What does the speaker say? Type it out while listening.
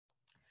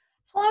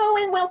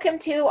and welcome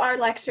to our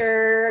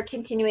lecture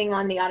continuing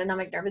on the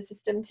autonomic nervous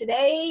system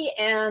today.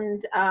 And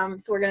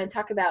so we're going to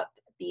talk about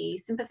the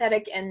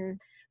sympathetic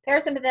and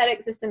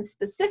parasympathetic systems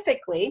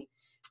specifically,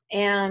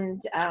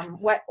 and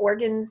what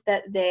organs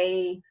that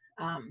they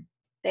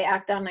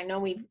act on. I know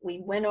we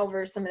went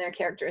over some of their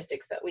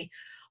characteristics, but we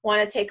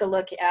want to take a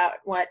look at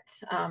what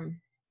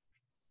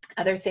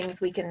other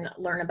things we can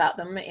learn about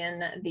them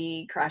in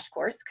the crash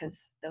course,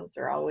 because those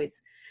are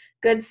always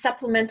good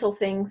supplemental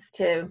things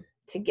to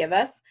give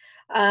us.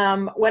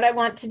 What I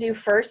want to do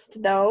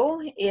first,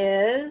 though,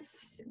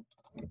 is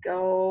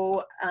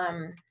go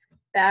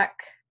back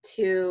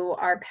to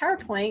our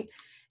PowerPoint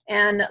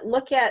and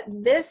look at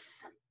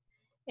this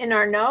in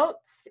our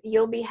notes.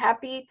 You'll be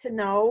happy to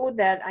know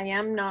that I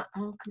am not,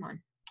 oh, come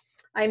on.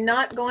 I'm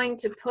not going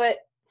to put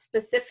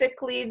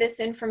specifically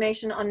this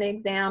information on the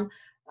exam.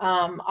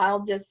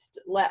 I'll just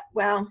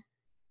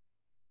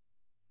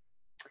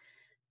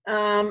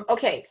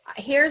okay,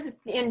 here's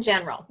in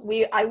general.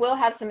 I will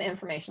have some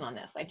information on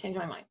this. I changed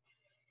my mind,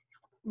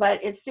 but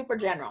it's super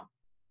general.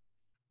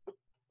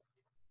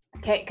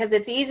 Okay, because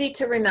it's easy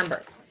to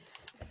remember.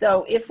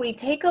 So if we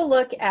take a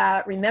look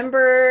at,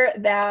 remember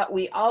that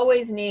we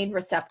always need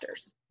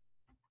receptors.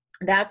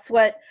 That's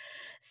what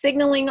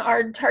signaling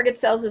our target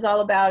cells is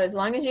all about. As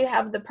long as you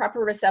have the proper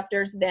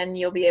receptors, then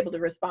you'll be able to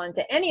respond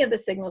to any of the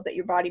signals that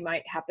your body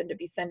might happen to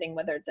be sending,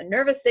 whether it's a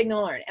nervous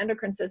signal or an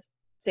endocrine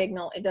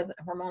signal. It doesn't,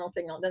 hormonal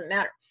signal, it doesn't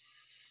matter.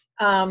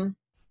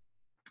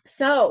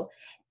 So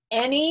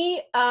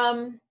any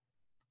of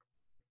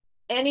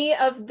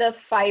the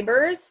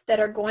fibers that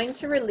are going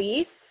to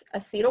release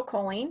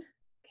acetylcholine,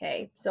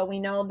 okay, so we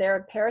know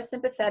they're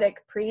parasympathetic,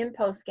 pre and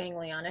post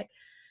ganglionic,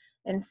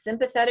 and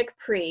sympathetic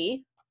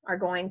pre are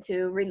going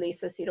to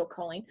release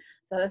acetylcholine.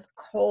 So this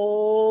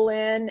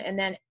colon, and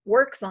then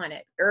works on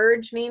it.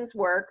 Urge means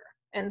work,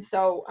 and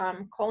so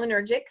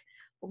cholinergic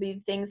will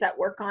be things that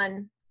work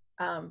on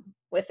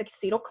with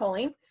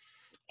acetylcholine.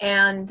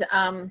 And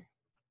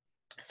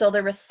so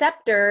the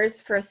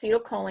receptors for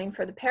acetylcholine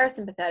for the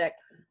parasympathetic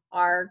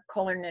are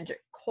cholinergic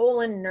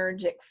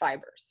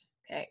fibers.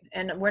 Okay,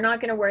 and we're not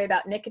going to worry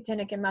about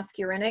nicotinic and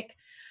muscarinic.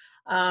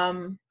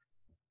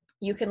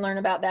 You can learn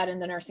about that in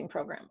the nursing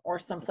program or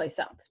someplace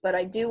else. But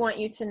I do want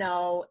you to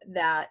know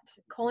that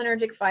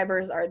cholinergic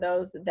fibers are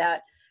those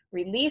that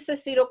release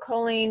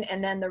acetylcholine,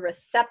 and then the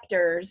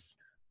receptors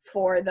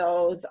for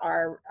those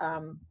are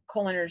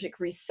cholinergic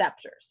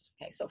receptors.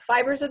 Okay, so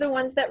fibers are the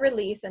ones that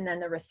release, and then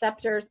the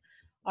receptors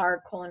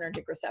are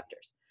cholinergic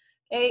receptors.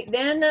 Okay,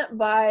 then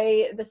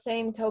by the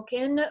same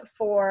token,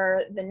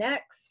 for the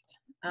next,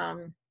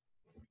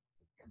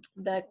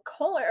 the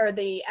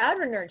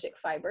adrenergic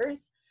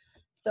fibers.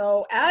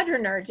 So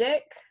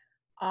adrenergic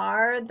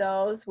are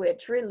those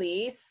which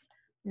release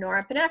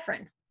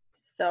norepinephrine.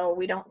 So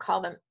we don't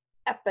call them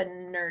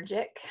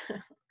epinergic.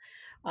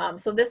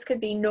 So this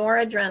could be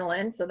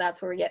noradrenaline, so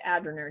that's where we get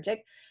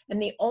adrenergic. And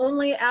the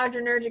only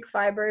adrenergic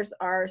fibers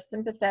are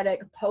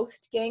sympathetic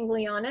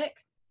postganglionic,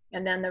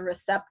 and then the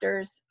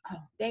receptors,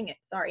 oh, dang it,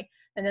 sorry.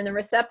 And then the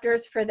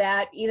receptors for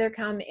that either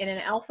come in an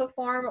alpha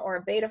form or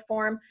a beta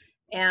form,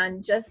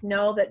 and just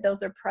know that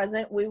those are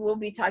present. We will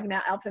be talking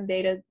about alpha and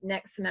beta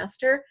next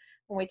semester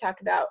when we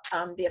talk about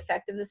the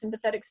effect of the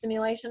sympathetic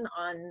stimulation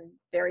on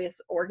various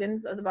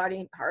organs of the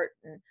body, heart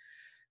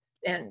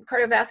and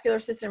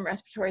cardiovascular system,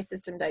 respiratory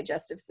system,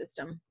 digestive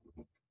system.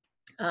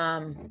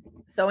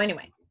 So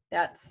anyway,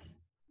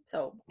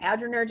 so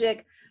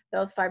adrenergic,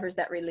 those fibers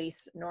that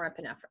release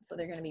norepinephrine. So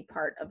they're going to be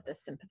part of the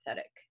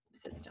sympathetic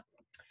system.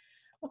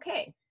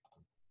 Okay.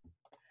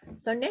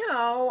 So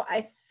now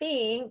I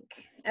think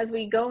as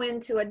we go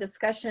into a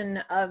discussion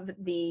of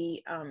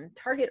the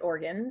target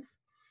organs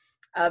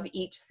of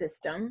each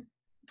system,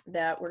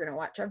 that we're going to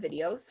watch our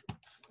videos.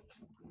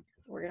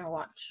 So we're going to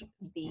watch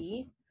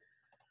the,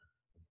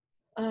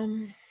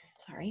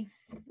 sorry,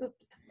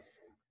 oops,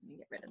 let me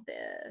get rid of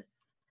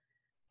this,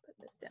 put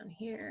this down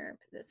here,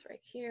 put this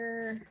right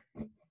here.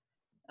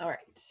 All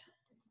right.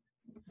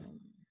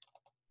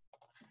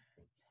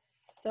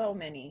 So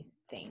many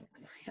things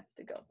I have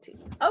to go to.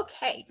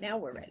 Okay, now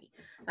we're ready.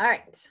 All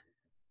right.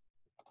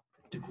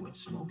 To quit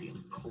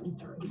smoking cold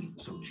turkey,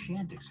 so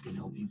Chantix can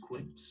help you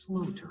quit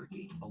slow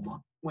turkey.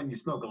 When your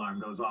smoke alarm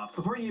goes off,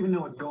 before you even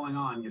know what's going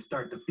on, you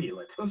start to feel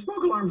it. So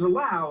smoke alarms are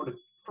loud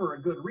for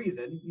a good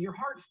reason. Your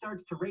heart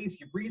starts to race,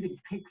 your breathing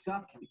picks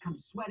up, you become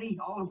sweaty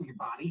all over your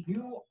body.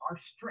 You are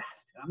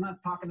stressed. I'm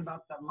not talking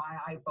about the my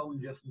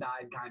iPhone just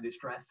died kind of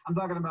stress. I'm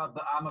talking about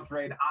the I'm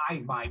afraid I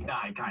might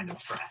die kind of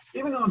stress.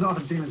 Even though it's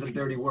often seen as a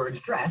dirty word,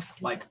 stress,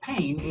 like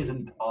pain,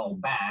 isn't all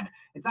bad.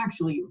 It's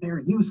actually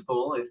very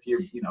useful if you're,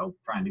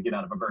 trying to get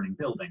out of a burning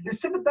building. Your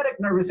sympathetic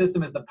nervous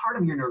system is the part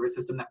of your nervous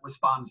system that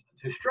responds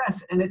to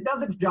stress, and it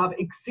does its job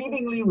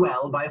exceedingly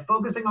well by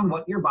focusing on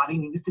what your body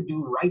needs to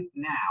do right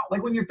now.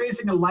 Like when you're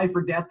facing a life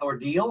or death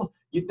ordeal,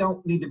 You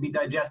don't need to be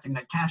digesting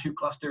that cashew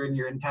cluster in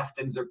your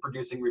intestines or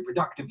producing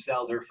reproductive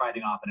cells or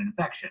fighting off an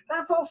infection.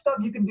 That's all stuff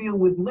you can deal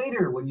with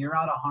later when you're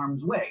out of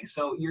harm's way.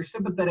 So your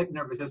sympathetic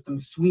nervous system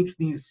sweeps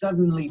these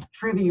suddenly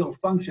trivial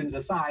functions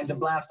aside to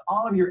blast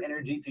all of your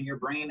energy to your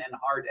brain and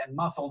heart and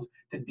muscles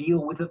to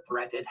deal with the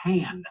threat at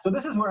hand. So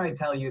this is where I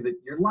tell you that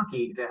you're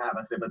lucky to have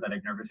a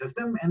sympathetic nervous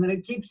system and that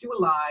it keeps you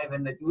alive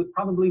and that you would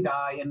probably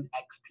die in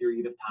X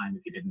period of time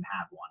if you didn't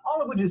have one.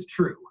 All of which is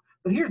true.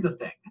 But here's the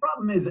thing. The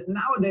problem is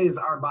nowadays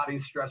our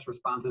body's stress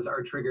responses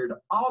are triggered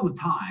all the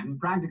time,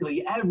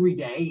 practically every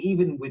day,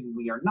 even when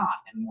we are not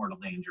in mortal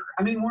danger.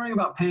 I mean, worrying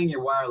about paying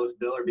your wireless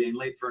bill or being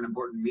late for an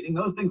important meeting,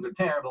 those things are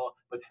terrible,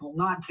 but will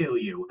not kill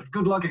you. But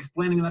good luck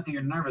explaining that to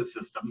your nervous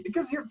system,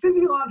 because your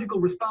physiological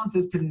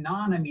responses to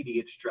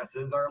non-immediate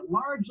stresses are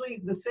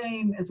largely the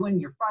same as when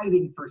you're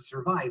fighting for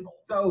survival.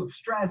 So if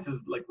stress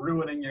is like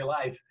ruining your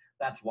life,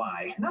 that's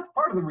why. And that's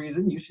part of the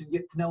reason you should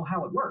get to know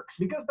how it works.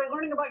 Because by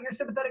learning about your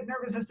sympathetic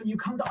nervous system, you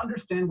come to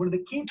understand one of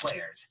the key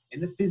players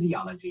in the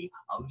physiology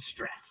of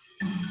stress.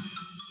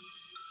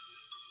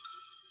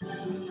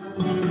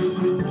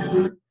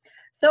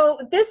 So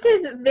this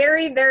is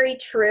very, very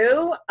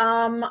true.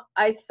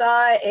 I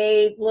saw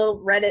a little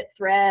Reddit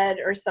thread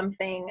or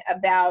something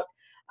about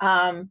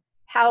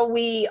how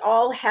we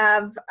all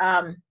have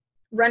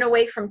run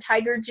away from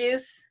tiger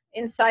juice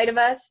inside of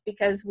us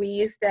because we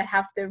used to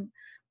have to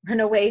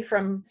run away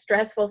from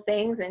stressful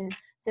things, and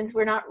since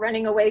we're not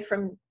running away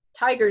from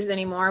tigers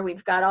anymore,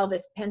 we've got all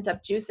this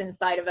pent-up juice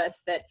inside of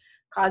us that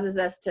causes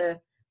us to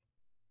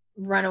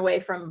run away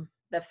from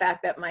the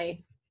fact that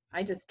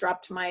I just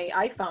dropped my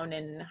iPhone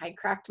and I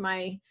cracked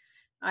my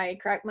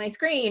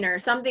screen or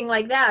something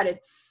like that.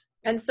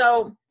 And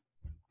so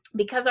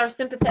because our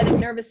sympathetic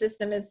nervous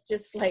system is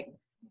just like,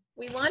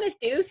 we want to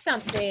do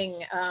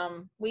something,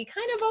 we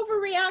kind of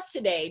overreact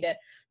today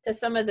to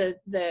some of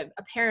the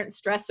apparent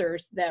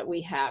stressors that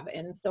we have.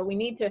 And so we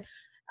need to,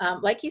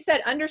 like you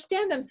said,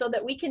 understand them so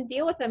that we can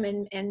deal with them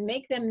and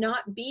make them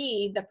not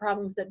be the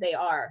problems that they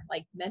are,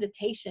 like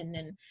meditation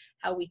and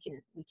how we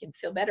can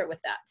feel better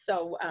with that.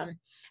 So,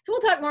 so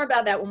we'll talk more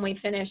about that when we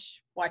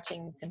finish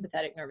watching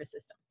sympathetic nervous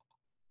system.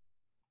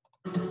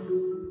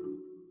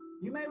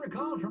 You may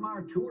recall from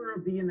our tour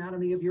of the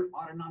anatomy of your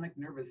autonomic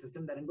nervous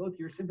system that in both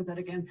your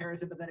sympathetic and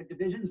parasympathetic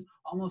divisions,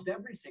 almost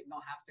every signal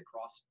has to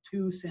cross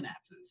two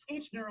synapses.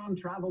 Each neuron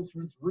travels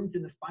from its root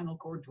in the spinal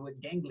cord to a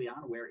ganglion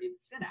where it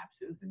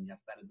synapses, and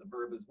yes, that is a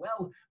verb as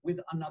well, with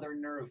another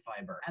nerve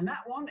fiber. And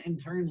that one in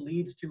turn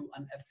leads to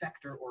an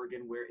effector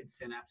organ where it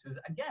synapses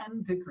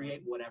again to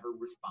create whatever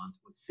response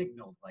was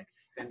signaled, like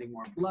sending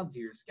more blood to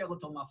your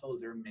skeletal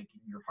muscles or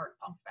making your heart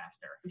pump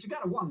faster. But you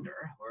gotta wonder,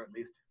 or at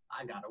least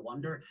I gotta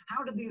wonder,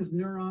 how do these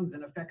neurons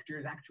and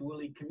effectors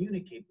actually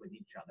communicate with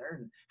each other?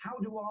 And how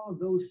do all of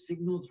those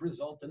signals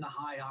result in the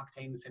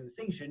high-octane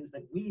sensations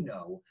that we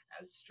know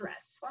as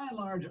stress? By and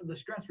large, the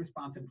stress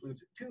response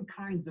includes two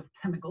kinds of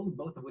chemicals,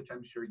 both of which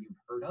I'm sure you've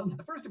heard of.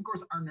 The first, of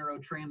course, are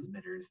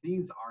neurotransmitters.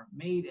 These are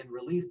made and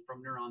released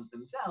from neurons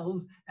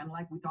themselves, and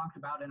like we talked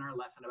about in our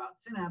lesson about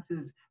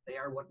synapses, they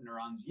are what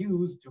neurons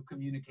use to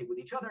communicate with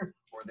each other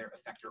or their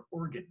effector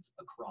organs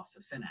across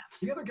a synapse.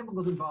 The other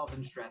chemicals involved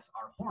in stress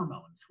are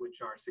hormones,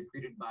 which are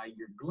secreted by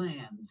your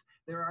glands.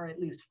 There are at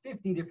least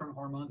 50 different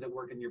hormones that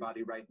work in your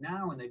body right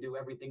now, and they do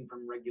everything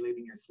from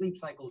regulating your sleep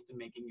cycles to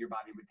making your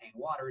body retain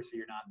water so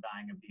you're not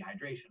dying of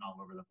dehydration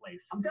all over the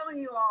place. I'm telling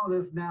you all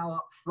this now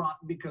up front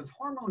because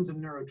hormones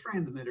and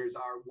neurotransmitters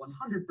are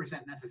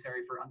 100%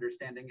 necessary for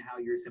understanding how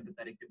your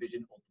sympathetic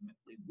division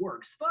ultimately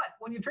works. But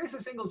when you trace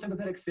a single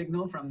sympathetic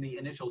signal from the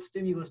initial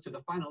stimulus to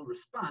the final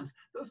response,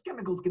 those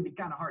chemicals can be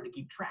kind of hard to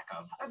keep track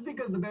of. That's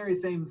because the very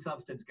same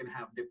substance can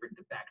have different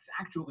effects,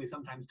 actually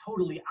sometimes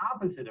totally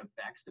opposite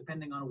effects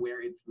depending on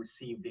where it's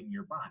received in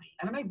your body.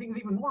 And to make things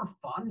even more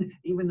fun,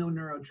 even though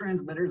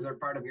neurotransmitters are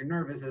part of your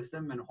nervous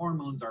system and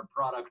hormones are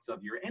products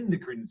of your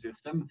endocrine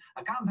system,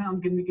 a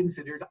compound can be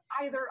considered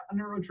either a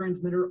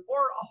neurotransmitter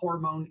or a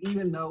hormone,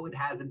 even though it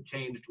hasn't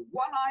changed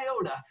one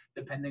iota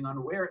depending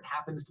on where it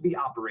happens to be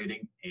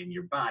operating in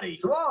your body.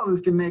 So all of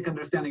this can make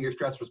understanding your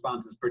stress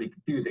responses pretty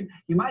confusing.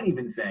 You might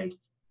even say,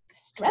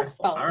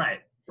 stressful. All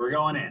right. We're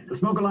going in. The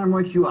smoke alarm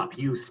wakes you up.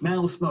 You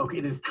smell smoke.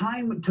 It is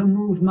time to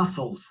move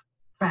muscles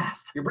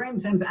fast. Your brain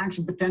sends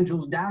action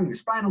potentials down your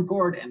spinal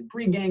cord and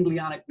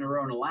preganglionic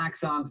neuronal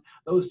axons.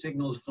 Those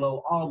signals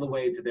flow all the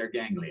way to their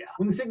ganglia.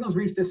 When the signals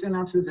reach the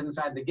synapses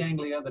inside the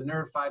ganglia, the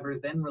nerve fibers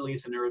then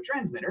release a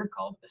neurotransmitter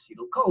called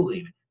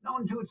acetylcholine,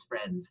 known to its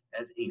friends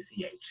as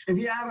ACH. If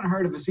you haven't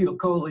heard of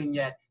acetylcholine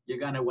yet, you're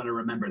going to want to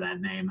remember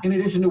that name. In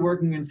addition to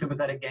working in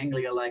sympathetic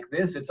ganglia like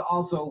this, it's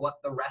also what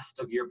the rest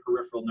of your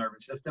peripheral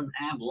nervous system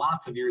and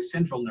lots of your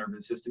central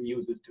nervous system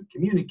uses to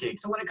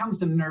communicate. So when it comes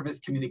to nervous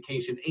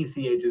communication,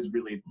 ACH is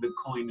really the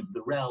coin of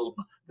the realm,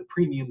 the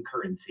premium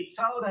currency.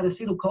 So that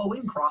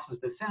acetylcholine crosses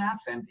the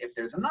synapse, and if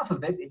there's enough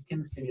of it, it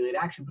can stimulate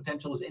action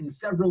potentials in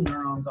several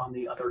neurons on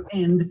the other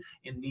end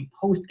in the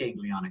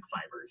postganglionic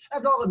fibers.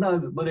 That's all it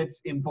does, but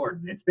it's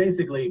important. It's It's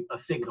basically a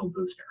signal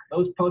booster.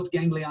 Those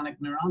postganglionic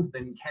neurons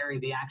then carry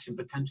the action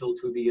potential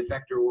to the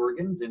effector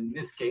organs. In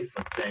this case,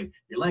 let's say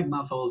your leg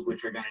muscles,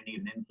 which are going to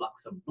need an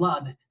influx of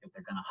blood if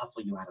they're going to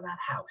hustle you out of that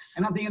house.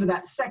 And at the end of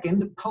that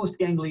second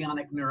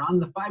postganglionic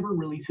neuron, the fiber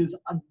releases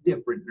a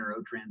different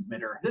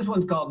neurotransmitter. This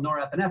one's called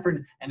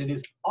norepinephrine, and it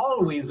is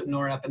always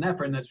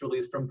norepinephrine that's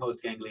released from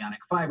postganglionic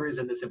fibers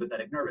in the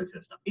sympathetic nervous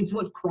system. It's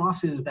what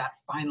crosses that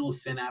final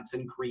synapse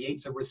and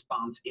creates a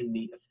response in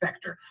the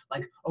effector,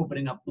 like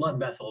opening up blood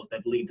vessels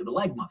that lead to the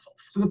leg muscles.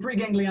 So the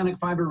preganglionic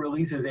fiber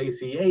releases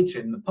ACH,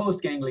 and the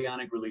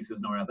postganglionic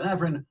releases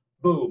norepinephrine.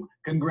 Boom.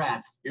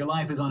 Congrats. Your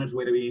life is on its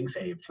way to being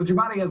saved. But your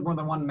body has more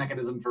than one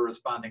mechanism for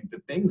responding to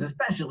things,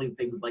 especially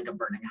things like a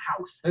burning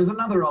house. There's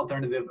another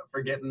alternative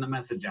for getting the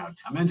message out.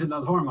 I mentioned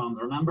those hormones,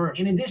 remember?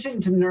 In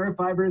addition to nerve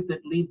fibers that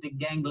lead to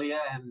ganglia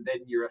and then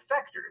your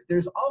effectors,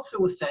 there's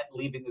also a set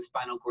leaving the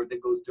spinal cord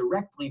that goes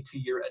directly to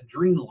your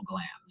adrenal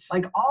glands.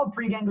 Like all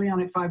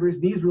preganglionic fibers,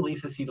 these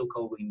release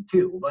acetylcholine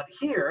too. But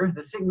here,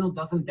 the signal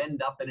doesn't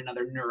end up in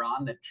another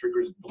neuron that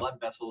triggers blood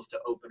vessels to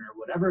open or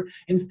whatever.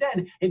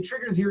 Instead, it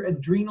triggers your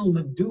adrenal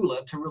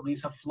medulla to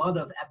release a flood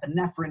of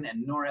epinephrine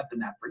and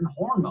norepinephrine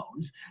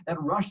hormones that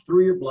rush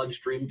through your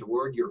bloodstream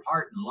toward your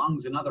heart and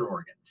lungs and other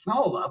organs. Now,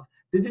 hold up.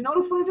 Did you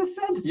notice what I just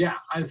said? Yeah,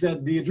 I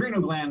said the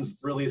adrenal glands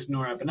release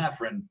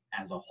norepinephrine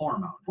as a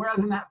hormone. Whereas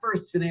in that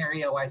first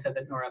scenario, I said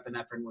that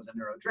norepinephrine was a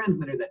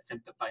neurotransmitter that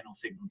sent the final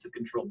signal to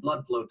control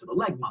blood flow to the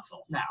leg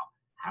muscle. Now,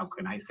 how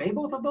can I say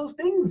both of those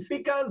things?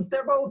 Because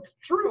they're both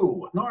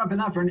true.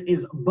 Norepinephrine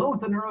is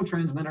both a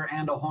neurotransmitter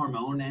and a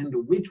hormone, and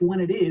which one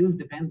it is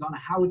depends on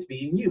how it's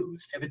being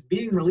used. If it's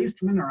being released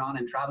from a neuron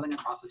and traveling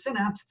across a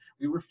synapse,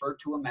 we refer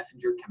to a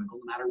messenger chemical,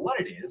 no matter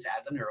what it is,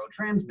 as a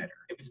neurotransmitter.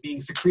 If it's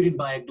being secreted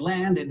by a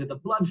gland into the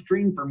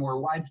bloodstream for more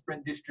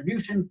widespread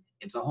distribution,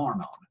 it's a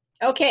hormone.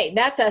 Okay,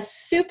 that's a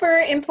super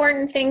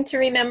important thing to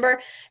remember,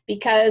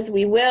 because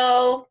we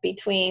will,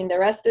 between the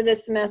rest of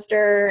this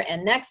semester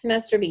and next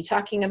semester, be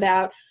talking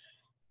about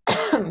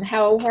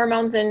how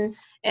hormones and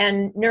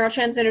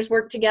neurotransmitters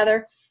work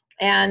together.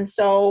 And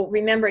so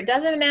remember, it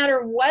doesn't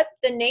matter what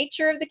the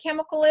nature of the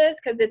chemical is,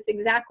 because it's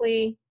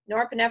exactly,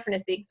 norepinephrine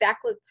is the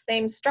exact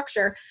same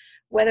structure,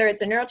 whether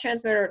it's a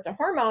neurotransmitter or it's a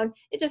hormone.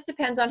 It just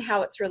depends on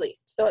how it's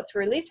released. So it's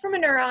released from a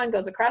neuron,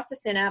 goes across the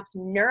synapse,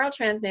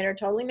 neurotransmitter,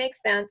 totally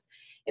makes sense.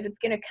 If it's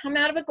going to come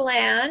out of a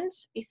gland,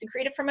 be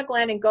secreted from a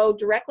gland and go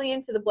directly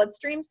into the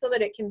bloodstream so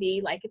that it can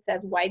be, like it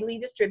says, widely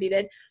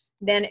distributed,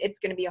 then it's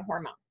going to be a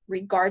hormone,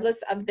 regardless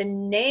of the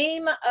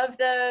name of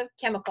the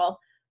chemical,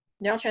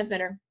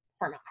 neurotransmitter,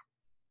 hormone.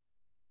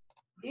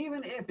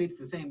 Even if it's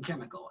the same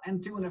chemical.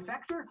 And to an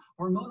effector,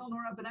 hormonal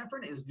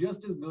norepinephrine is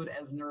just as good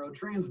as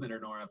neurotransmitter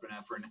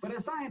norepinephrine. But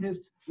as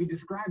scientists, we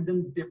describe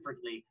them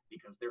differently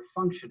because they're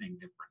functioning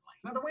differently.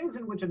 Now, the ways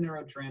in which a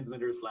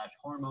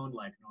neurotransmitter/hormone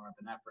like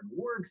norepinephrine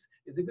works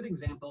is a good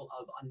example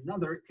of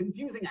another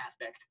confusing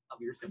aspect of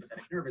your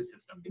sympathetic nervous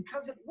system,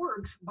 because it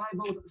works by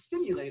both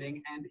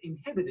stimulating and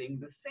inhibiting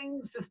the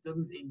same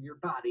systems in your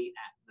body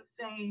at the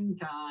same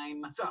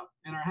time. So,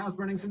 in our house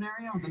burning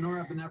scenario, the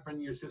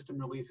norepinephrine your system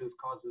releases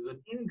causes an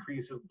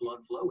increase of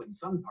blood flow in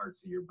some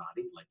parts of your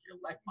body, like your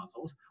leg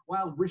muscles,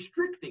 while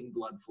restricting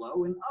blood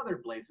flow in other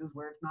places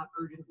where it's not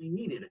urgently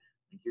needed,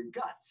 like your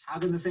guts. How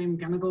can the same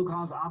chemical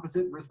cause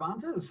opposite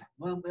responses?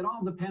 Well, it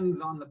all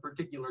depends on the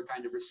particular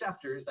kind of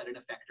receptors that an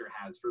effector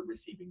has for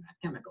receiving that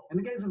chemical. In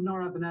the case of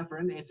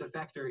norepinephrine, its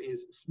effector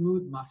is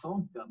smooth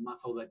muscle, the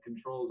muscle that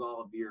controls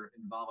all of your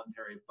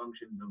involuntary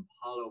functions of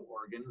hollow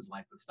organs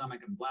like the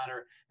stomach and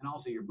bladder, and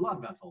also your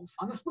blood vessels.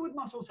 On the smooth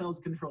muscle cells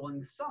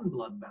controlling some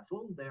blood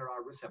vessels, there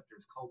are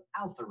receptors called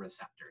alpha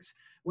receptors.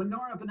 When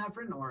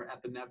norepinephrine or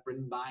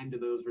epinephrine bind to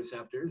those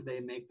receptors, they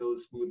make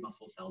those smooth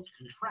muscle cells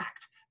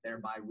contract,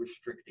 thereby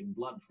restricting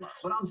blood flow.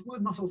 But on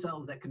smooth muscle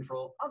cells that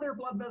control other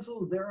blood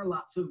vessels, there are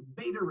lots of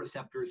beta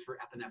receptors for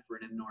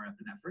epinephrine and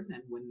norepinephrine,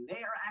 and when they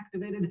are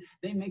activated,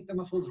 they make the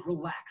muscles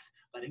relax,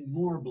 letting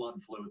more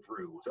blood flow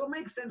through. So it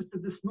makes sense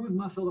that the smooth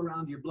muscle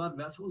around your blood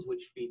vessels,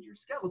 which feed your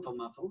skeletal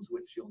muscles,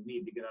 which you'll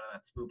need to get out of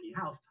that smoky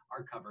house,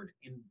 are covered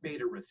in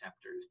beta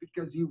receptors,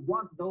 because you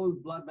want those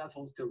blood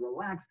vessels to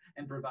relax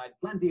and provide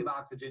plenty of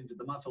oxygen to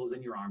the muscles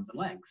in your arms and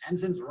legs. And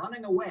since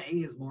running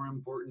away is more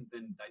important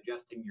than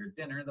digesting your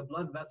dinner, the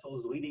blood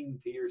vessels leading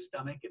to your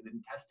stomach and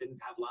intestines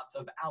have lots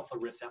of alpha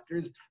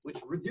receptors, which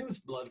reduce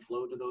blood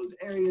flow to those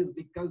areas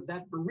because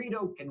that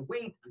burrito can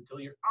wait until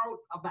you're out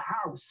of the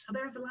house. So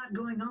there's a lot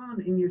going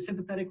on in your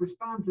sympathetic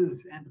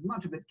responses, and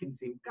much of it can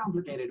seem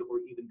complicated or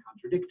even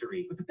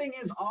contradictory. But the thing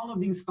is, all of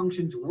these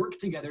functions work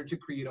together to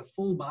create a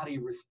full body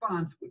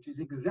response, which is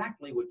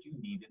exactly what you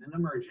need in an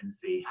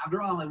emergency.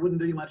 After all, it wouldn't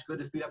do you much good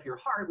to speed up your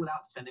heart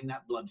without sending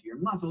that blood to your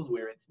muscles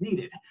where it's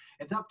needed.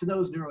 It's up to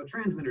those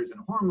neurotransmitters and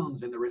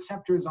hormones and the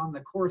receptors on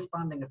the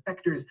corresponding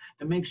effectors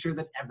to make sure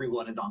that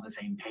everyone is on the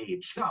same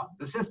page. So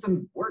the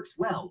system works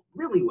well,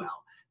 really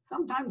well.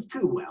 Sometimes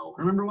too well.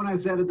 Remember when I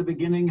said at the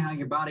beginning how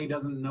your body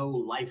doesn't know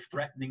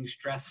life-threatening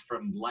stress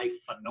from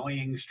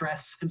life-annoying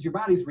stress? Since your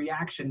body's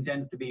reaction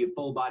tends to be a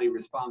full-body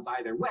response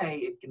either way,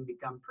 it can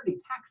become pretty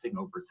taxing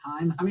over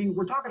time. I mean,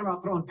 we're talking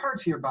about throwing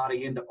parts of your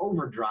body into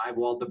overdrive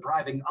while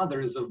depriving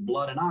others of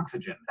blood and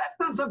oxygen. That's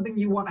not something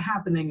you want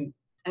happening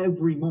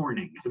every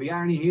morning. So the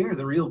irony here,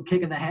 the real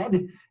kick in the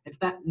head, it's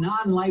that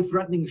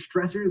non-life-threatening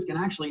stressors can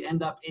actually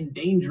end up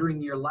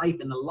endangering your life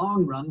in the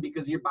long run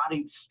because your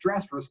body's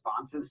stress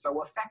response is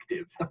so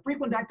effective. The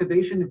frequent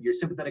activation of your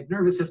sympathetic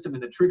nervous system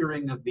and the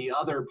triggering of the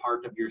other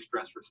part of your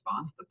stress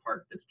response, the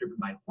part that's driven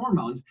by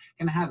hormones,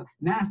 can have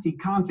nasty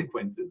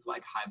consequences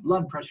like high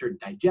blood pressure,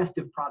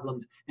 digestive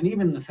problems, and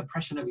even the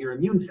suppression of your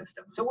immune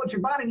system. So what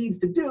your body needs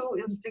to do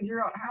is figure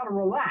out how to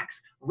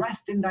relax,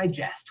 rest, and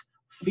digest.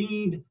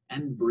 Feed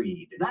and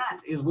breed.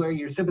 That is where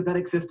your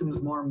sympathetic system's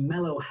more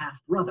mellow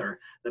half-brother,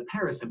 the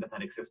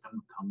parasympathetic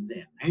system, comes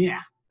in. And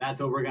yeah,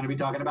 that's what we're going to be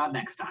talking about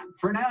next time.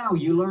 For now,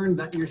 you learned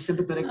that your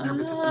sympathetic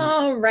nervous system...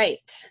 All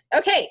right.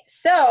 Okay,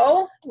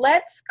 so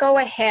let's go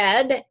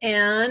ahead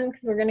and,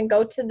 because we're going to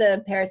go to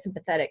the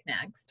parasympathetic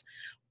next,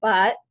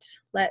 but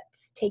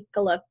let's take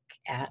a look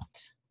at...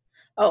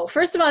 Oh,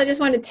 first of all, I just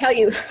want to tell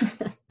you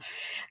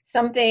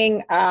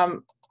something.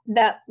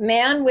 That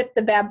man with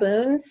the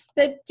baboons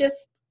that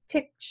just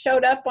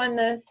showed up on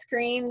the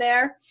screen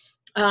there.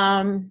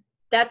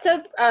 That's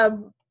a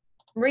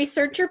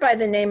researcher by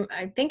the name,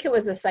 I think it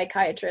was a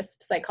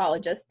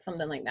psychologist,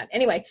 something like that.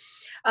 Anyway,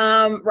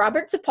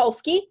 Robert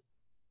Sapolsky,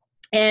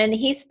 and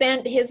he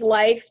spent his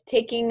life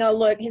taking a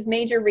look, his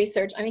major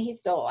research, I mean,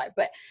 he's still alive,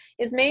 but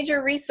his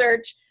major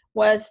research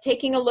was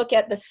taking a look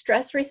at the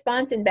stress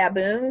response in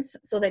baboons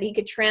so that he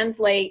could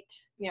translate,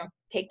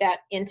 take that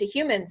into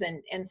humans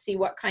and see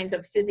what kinds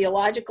of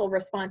physiological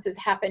responses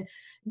happen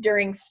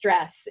during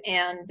stress.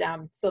 And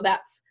so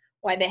that's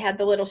why they had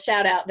the little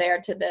shout out there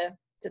to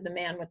the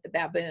man with the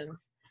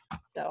baboons.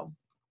 So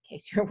in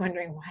case you're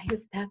wondering, why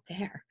is that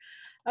there?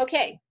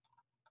 Okay,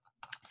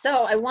 so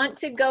I want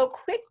to go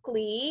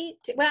quickly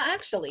to, well,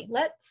 actually,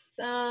 let's,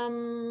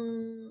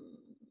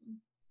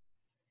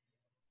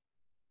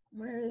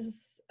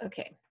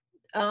 okay.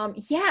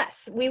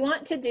 Yes, we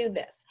want to do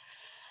this.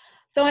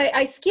 So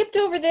I skipped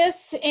over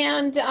this,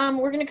 and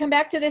we're going to come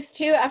back to this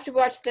too after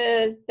we watch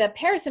the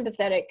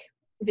parasympathetic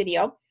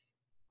video.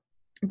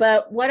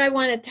 But what I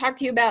want to talk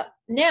to you about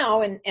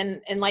now,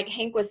 and like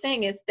Hank was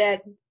saying, is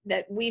that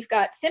we've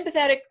got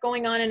sympathetic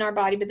going on in our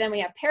body, but then we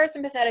have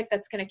parasympathetic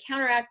that's going to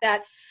counteract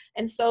that.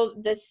 And so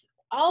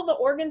all the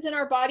organs in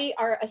our body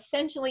are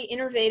essentially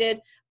innervated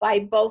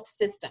by both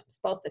systems,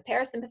 both the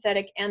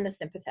parasympathetic and the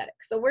sympathetic.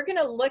 So we're going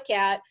to look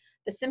at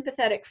the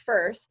sympathetic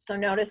first. So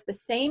notice the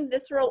same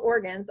visceral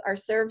organs are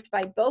served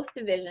by both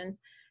divisions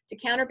to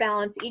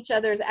counterbalance each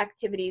other's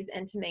activities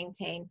and to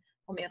maintain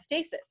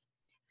homeostasis.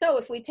 So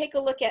if we take a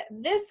look at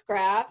this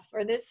graph,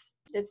 or this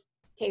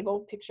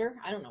table picture,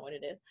 I don't know what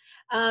it is,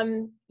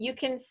 you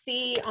can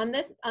see on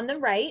the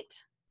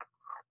right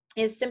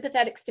is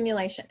sympathetic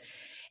stimulation.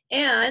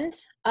 And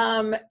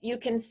you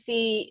can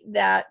see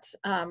that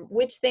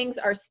which things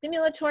are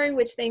stimulatory,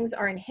 which things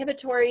are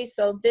inhibitory.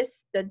 So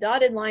the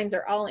dotted lines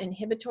are all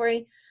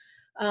inhibitory.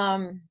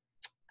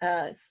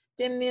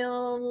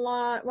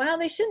 Stimuli, well,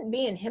 they shouldn't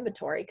be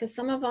inhibitory because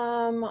some of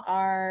them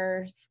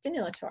are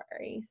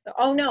stimulatory. So,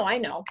 oh no, I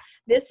know.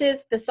 The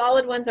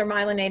solid ones are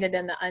myelinated,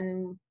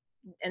 and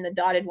the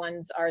dotted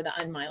ones are the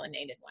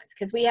unmyelinated ones,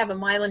 because we have a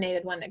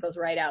myelinated one that goes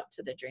right out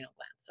to the adrenal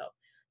gland. So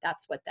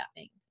that's what that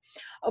means.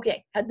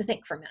 Okay, had to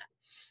think for a minute.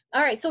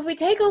 All right, so if we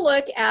take a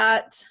look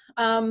at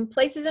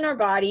places in our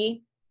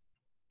body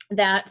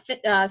that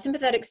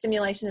sympathetic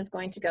stimulation is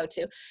going to go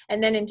to,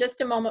 and then in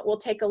just a moment we'll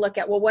take a look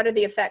at, well, what are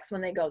the effects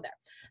when they go there?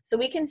 So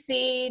we can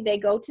see they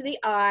go to the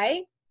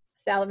eye,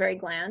 salivary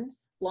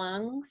glands,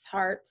 lungs,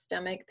 heart,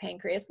 stomach,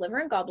 pancreas, liver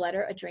and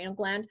gallbladder, adrenal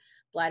gland,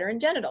 bladder, and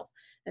genitals.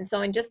 And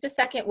so in just a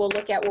second we'll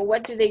look at, well,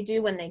 what do they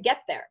do when they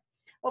get there?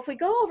 Well, if we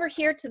go over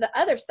here to the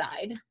other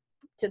side,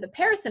 to the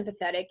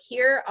parasympathetic,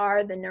 here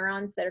are the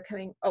neurons that are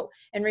coming. Oh,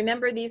 and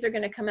remember, these are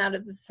going to come out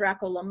of the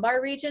thoracolumbar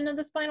region of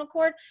the spinal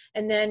cord.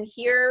 And then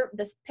here,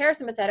 the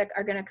parasympathetic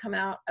are going to come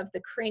out of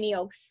the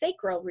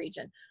craniosacral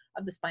region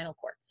of the spinal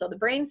cord. So the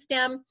brain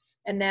stem,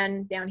 and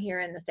then down here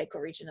in the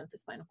sacral region of the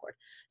spinal cord.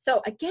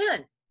 So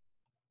again,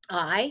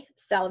 eye,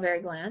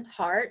 salivary gland,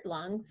 heart,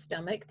 lungs,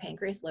 stomach,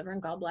 pancreas, liver,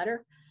 and gallbladder,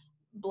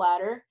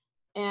 bladder,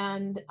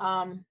 and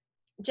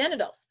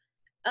genitals.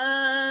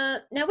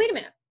 Now, wait a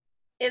minute.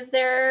 Is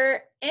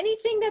there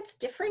anything that's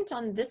different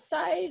on this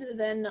side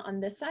than on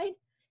this side?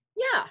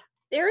 Yeah,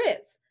 there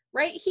is.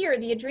 Right here,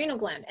 the adrenal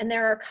gland. And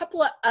there are a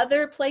couple of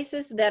other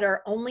places that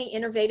are only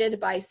innervated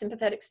by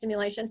sympathetic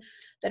stimulation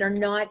that are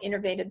not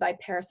innervated by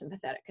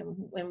parasympathetic. And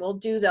we'll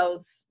do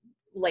those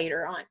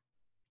later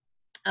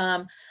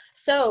on.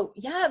 So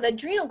yeah, the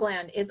adrenal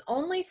gland is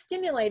only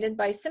stimulated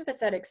by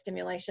sympathetic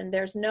stimulation.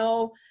 There's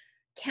no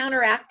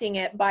counteracting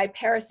it by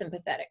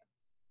parasympathetic.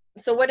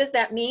 So what does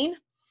that mean?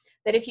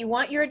 That if you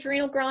want your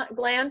adrenal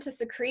gland to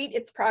secrete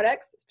its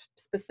products,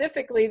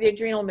 specifically the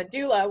adrenal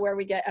medulla, where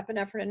we get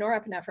epinephrine and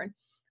norepinephrine,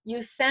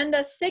 you send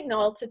a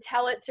signal to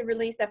tell it to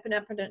release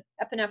epinephrine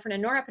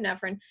and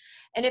norepinephrine.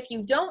 And if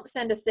you don't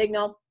send a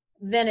signal,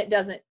 then it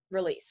doesn't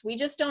release. We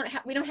don't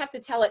have to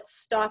tell it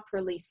stop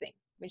releasing.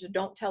 We just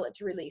don't tell it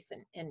to release,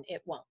 and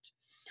it won't.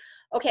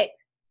 Okay,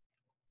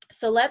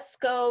 so let's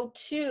go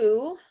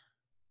to,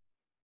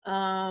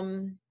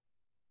 all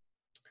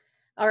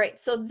right,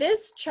 so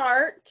this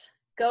chart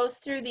goes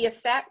through the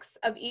effects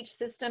of each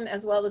system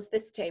as well as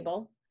this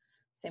table.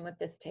 Same with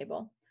this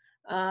table.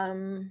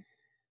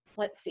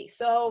 Let's see,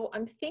 so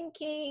I'm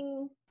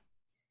thinking,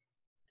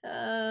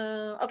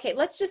 okay,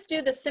 let's just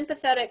do the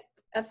sympathetic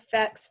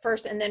effects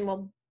first, and then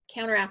we'll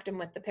counteract them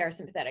with the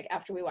parasympathetic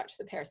after we watch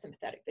the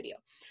parasympathetic video.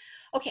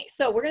 Okay,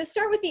 so we're going to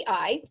start with the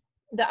eye,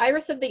 the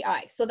iris of the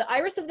eye. So the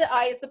iris of the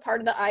eye is the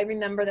part of the eye,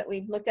 remember, that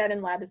we've looked at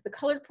in lab, is the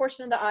colored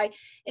portion of the eye,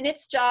 and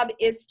its job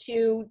is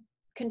to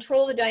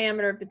control the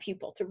diameter of the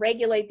pupil, to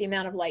regulate the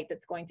amount of light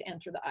that's going to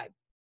enter the eye.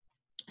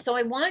 So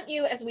I want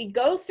you, as we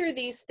go through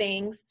these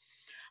things,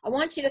 I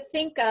want you to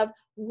think of,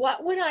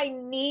 what would I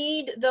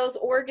need those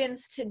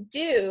organs to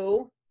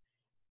do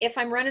if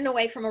I'm running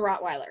away from a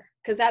Rottweiler?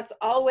 Because that's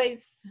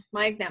always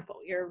my example.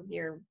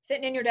 You're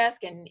sitting in your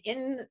desk and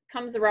in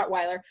comes the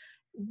Rottweiler.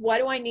 What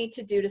do I need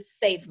to do to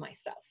save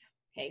myself?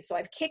 Okay, so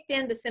I've kicked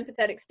into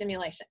sympathetic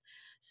stimulation.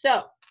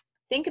 So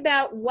think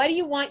about, what do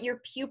you want your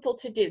pupil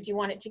to do? Do you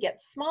want it to get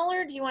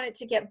smaller? Do you want it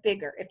to get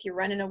bigger if you're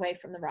running away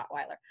from the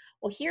Rottweiler?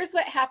 Well, here's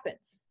what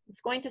happens.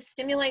 It's going to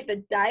stimulate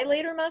the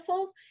dilator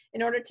muscles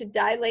in order to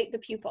dilate the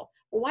pupil.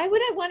 Well, why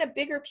would I want a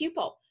bigger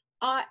pupil?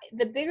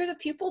 The bigger the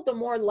pupil, the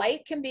more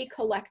light can be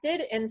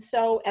collected. And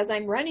so as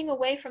I'm running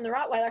away from the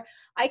Rottweiler,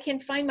 I can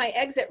find my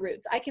exit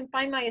routes. I can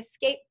find my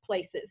escape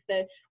places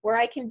where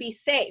I can be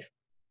safe.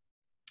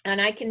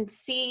 And I can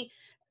see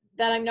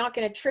that I'm not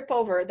going to trip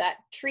over that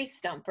tree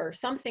stump or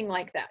something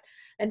like that.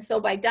 And so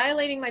by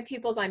dilating my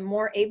pupils, I'm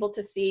more able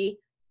to see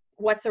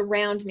what's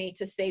around me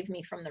to save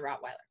me from the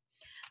Rottweiler.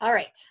 All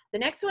right, the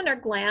next one are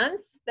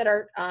glands that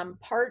are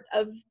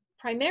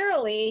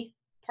primarily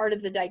part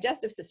of the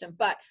digestive system,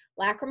 but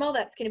lacrimal,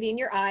 that's going to be in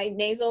your eye,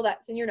 nasal,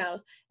 that's in your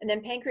nose, and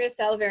then pancreas,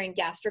 salivary, and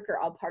gastric are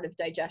all part of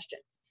digestion.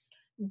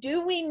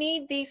 Do we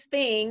need these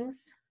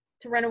things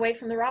to run away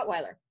from the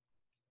Rottweiler?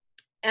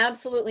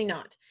 Absolutely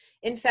not.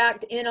 In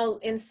fact,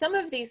 in some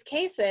of these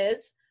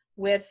cases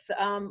with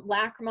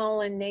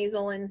lacrimal and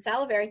nasal and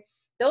salivary,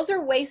 those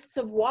are wastes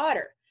of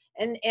water.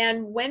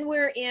 And when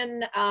we're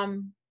in,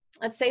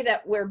 let's say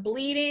that we're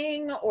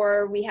bleeding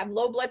or we have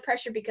low blood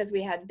pressure because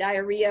we had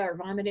diarrhea or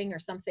vomiting or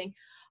something,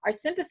 our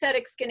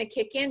sympathetic's going to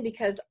kick in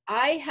because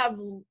I have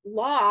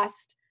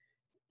lost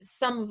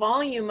some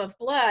volume of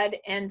blood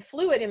and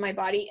fluid in my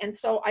body. And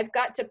so I've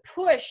got to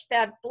push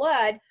that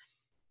blood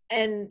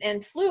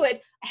and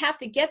fluid. I have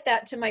to get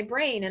that to my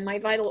brain and my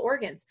vital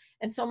organs.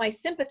 And so my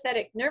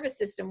sympathetic nervous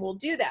system will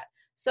do that.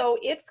 So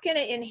it's going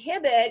to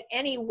inhibit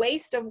any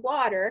waste of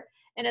water.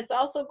 And it's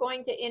also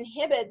going to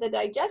inhibit the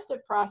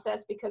digestive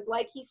process because,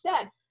 like he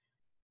said,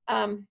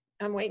 I'm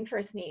waiting for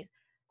a sneeze.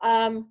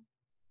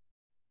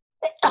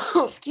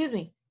 Excuse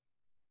me.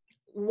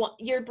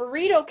 Your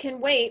burrito can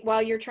wait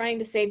while you're trying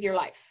to save your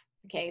life.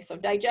 Okay, so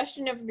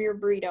digestion of your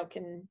burrito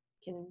can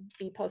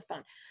be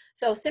postponed.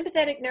 So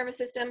sympathetic nervous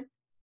system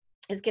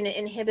is going to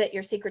inhibit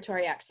your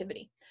secretory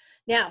activity.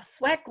 Now,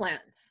 sweat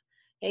glands.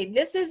 Okay,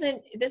 this is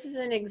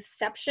an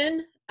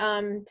exception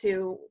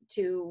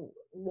to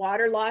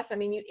water loss. I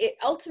mean, it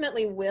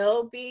ultimately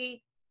will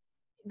be,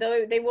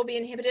 though they will be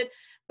inhibited.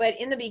 But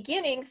in the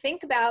beginning,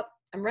 think about,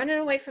 I'm running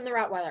away from the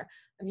Rottweiler.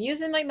 I'm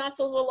using my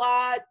muscles a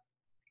lot.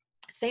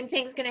 Same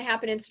thing's going to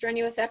happen in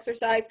strenuous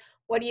exercise.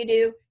 What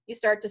do? You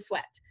start to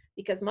sweat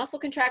because muscle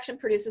contraction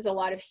produces a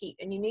lot of heat,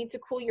 and you need to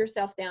cool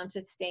yourself down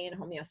to stay in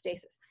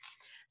homeostasis.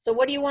 So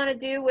what do you want to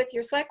do with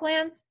your sweat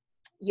glands?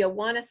 You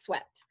want to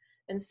sweat.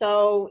 And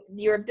so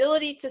your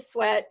ability to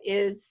sweat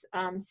is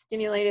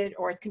stimulated,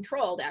 or is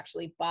controlled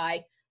actually,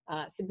 by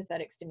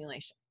sympathetic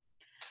stimulation.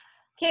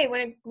 Okay,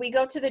 when we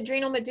go to the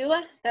adrenal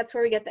medulla, that's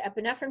where we get the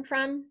epinephrine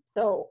from.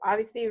 So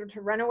obviously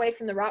to run away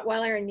from the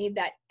Rottweiler and need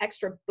that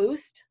extra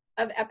boost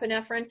of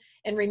epinephrine.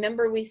 And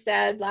remember, we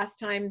said last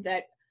time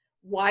that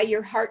why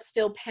your heart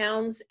still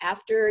pounds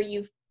after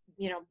you've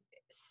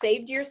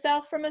saved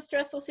yourself from a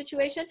stressful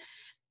situation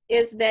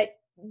is that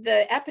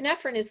the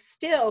epinephrine is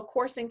still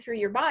coursing through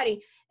your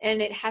body,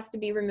 and it has to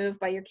be removed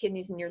by your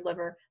kidneys and your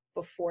liver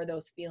before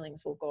those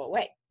feelings will go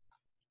away.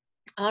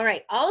 All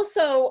right,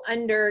 also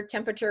under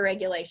temperature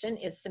regulation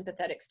is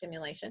sympathetic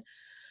stimulation.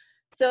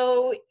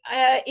 So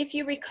if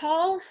you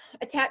recall,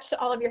 attached to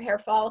all of your hair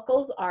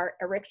follicles are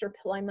erector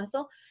pili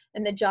muscle,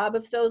 and the job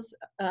of those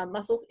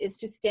muscles is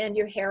to stand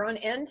your hair on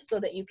end so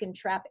that you can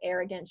trap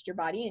air against your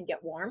body and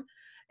get warm.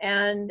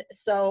 And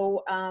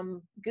so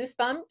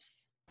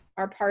goosebumps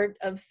are part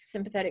of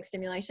sympathetic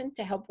stimulation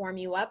to help warm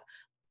you up.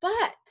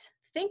 But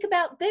think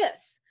about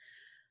this.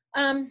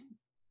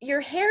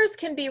 Your hairs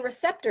can be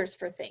receptors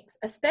for things,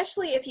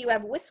 especially if you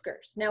have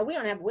whiskers. Now, we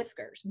don't have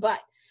whiskers, but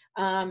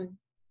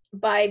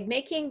by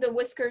making the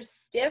whiskers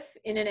stiff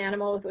in an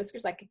animal with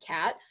whiskers, like a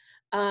cat,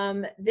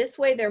 this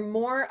way they're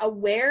more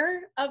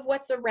aware of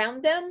what's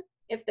around them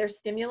if they're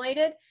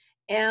stimulated.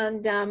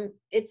 And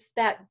it's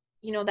that,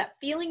 you know, that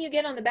feeling you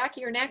get on the back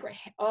of your neck.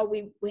 Oh,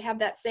 we have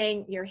that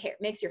saying, your hair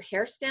makes your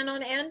hair stand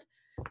on end.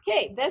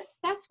 Okay, that's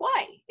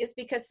why. It's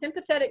because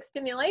sympathetic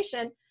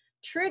stimulation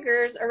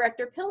triggers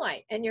erector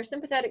pili, and your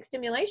sympathetic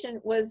stimulation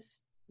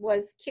was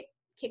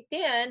kicked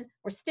in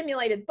or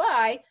stimulated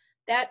by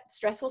that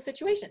stressful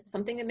situation,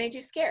 something that made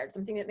you scared,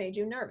 something that made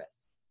you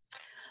nervous.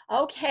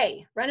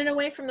 Okay, running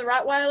away from the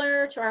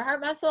Rottweiler to our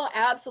heart muscle,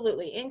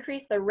 absolutely.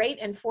 Increase the rate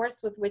and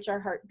force with which our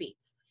heart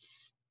beats.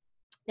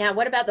 Now,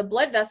 what about the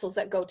blood vessels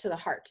that go to the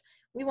heart?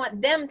 We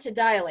want them to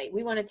dilate.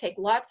 We want to take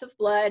lots of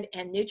blood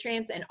and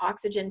nutrients and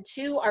oxygen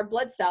to our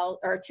blood cell,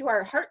 or to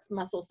our heart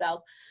muscle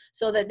cells,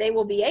 so that they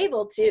will be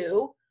able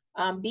to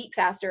beat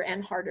faster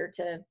and harder,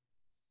 to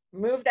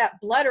move that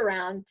blood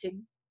around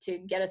to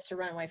get us to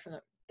run away from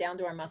down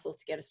to our muscles,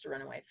 to get us to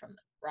run away from the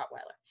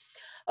Rottweiler.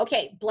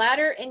 Okay,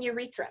 bladder and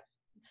urethra.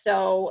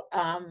 So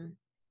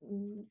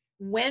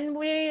when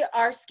we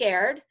are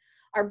scared,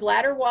 our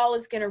bladder wall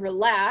is going to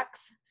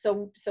relax,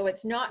 so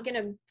it's not going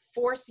to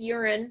force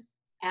urine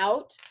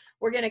out.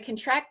 We're going to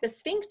contract the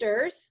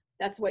sphincters.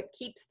 That's what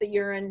keeps the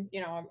urine,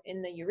 you know,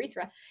 in the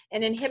urethra,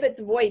 and inhibits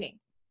voiding.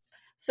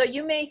 So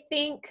you may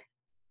think,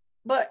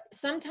 but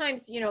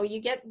sometimes, you know,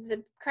 you get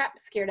the crap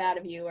scared out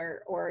of you,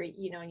 or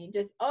you know, you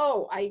just,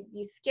 oh,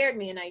 you scared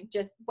me and I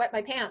just wet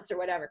my pants or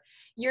whatever.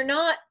 You're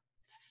not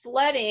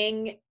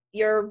flooding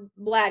your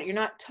bladder. You're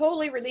not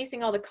totally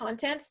releasing all the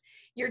contents.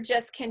 You're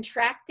just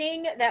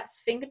contracting that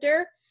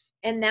sphincter,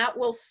 and that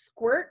will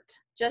squirt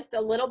just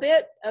a little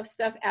bit of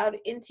stuff out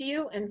into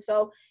you. And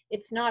so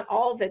it's not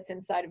all that's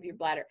inside of your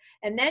bladder.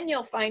 And then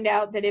you'll find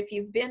out that if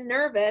you've been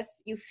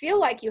nervous, you feel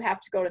like you have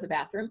to go to the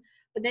bathroom,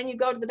 but then you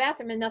go to the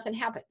bathroom and nothing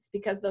happens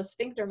because those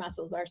sphincter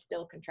muscles are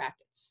still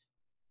contracted.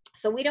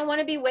 So we don't want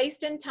to be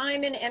wasting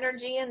time and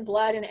energy and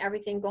blood and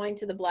everything going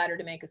to the bladder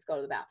to make us go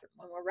to the bathroom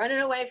when we're running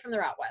away from the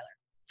Rottweiler.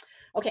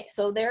 Okay,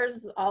 so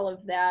there's all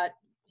of that.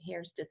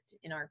 Here's just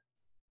in a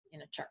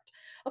chart.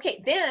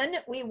 Okay, then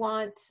we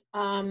want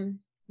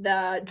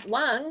the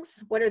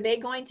lungs. What are they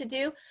going to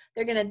do?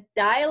 They're going to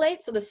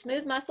dilate. So the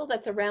smooth muscle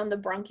that's around the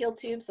bronchial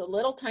tubes, so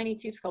little tiny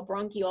tubes called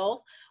bronchioles,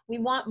 we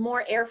want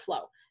more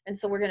airflow. And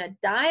so we're going to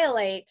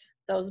dilate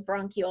those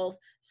bronchioles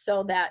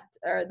so that,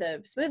 or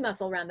the smooth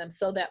muscle around them,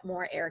 so that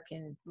more air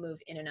can move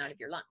in and out of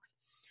your lungs.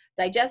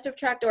 Digestive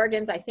tract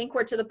organs, I think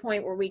we're to the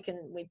point where we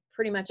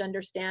pretty much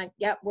understand,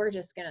 yep, we're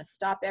just going to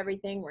stop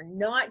everything. We're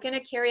not going to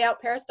carry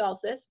out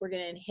peristalsis. We're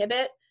going to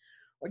inhibit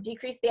or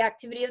decrease the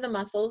activity of the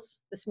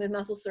muscles, the smooth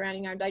muscles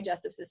surrounding our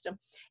digestive system,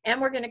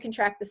 and we're going to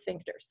contract the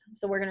sphincters.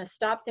 So we're going to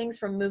stop things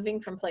from moving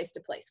from place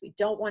to place. We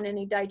don't want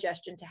any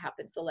digestion to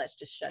happen, so let's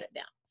just shut it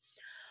down.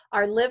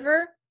 Our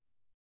liver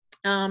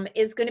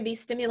is going to be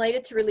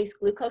stimulated to release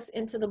glucose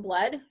into the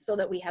blood so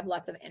that we have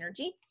lots of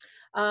energy.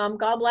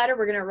 Gallbladder,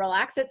 we're going to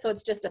relax it so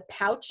it's just a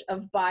pouch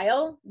of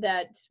bile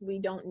that we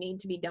don't need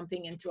to be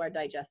dumping into our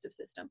digestive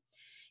system.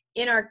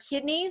 In our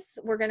kidneys,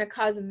 we're going to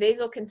cause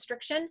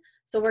vasoconstriction.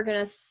 So we're going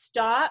to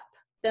stop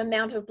the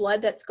amount of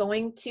blood that's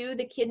going to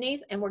the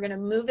kidneys, and we're going to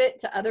move it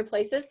to other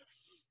places.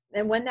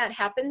 And when that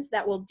happens,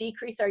 that will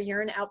decrease our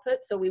urine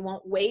output, so we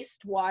won't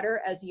waste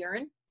water as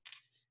urine.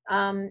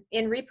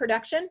 In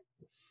reproduction,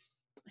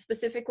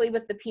 specifically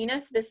with the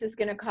penis, this is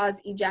going to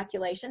cause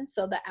ejaculation,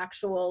 so the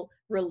actual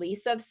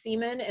release of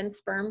semen and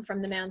sperm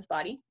from the man's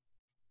body.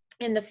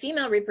 In the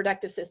female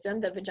reproductive system,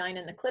 the vagina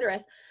and the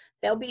clitoris,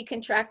 they'll be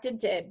contracted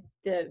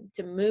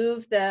to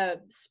move the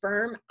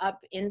sperm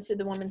up into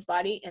the woman's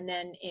body and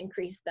then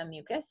increase the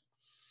mucus.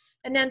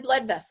 And then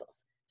blood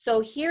vessels. So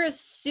here is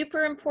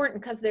super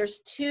important because there's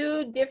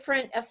two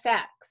different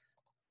effects.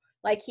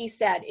 Like he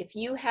said, if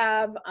you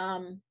have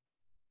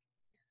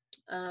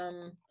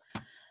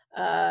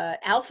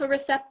alpha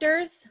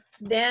receptors,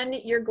 then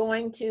you're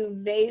going to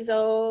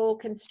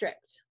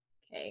vasoconstrict.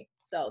 Okay,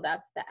 so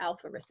that's the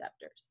alpha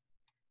receptors.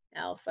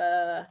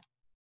 Alpha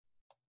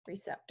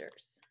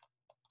receptors.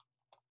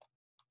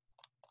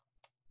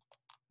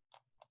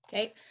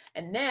 Okay,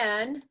 and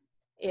then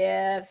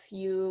if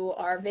you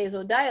are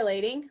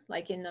vasodilating,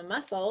 like in the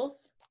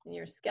muscles, in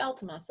your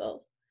skeletal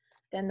muscles,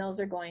 then those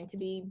are going to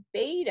be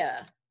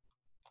beta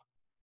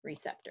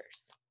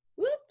receptors.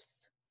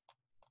 Whoops.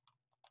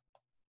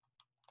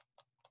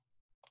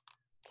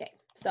 Okay,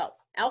 so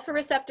alpha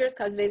receptors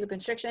cause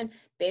vasoconstriction,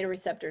 beta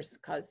receptors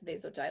cause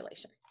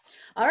vasodilation.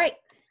 All right,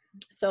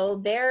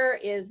 so there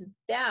is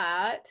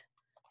that.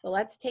 So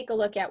let's take a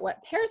look at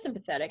what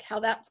parasympathetic, how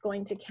that's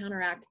going to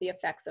counteract the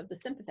effects of the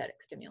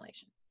sympathetic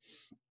stimulation.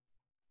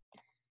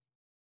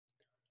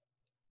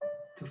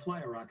 To fly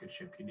a rocket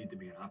ship, you need to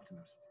be an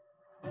optimist.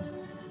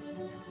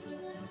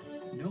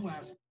 No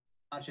ass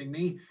watching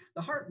me.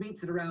 The heart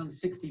beats at around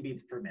 60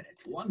 beats per minute,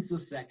 once a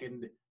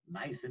second,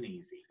 nice and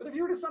easy. But if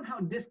you were to somehow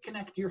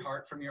disconnect your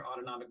heart from your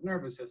autonomic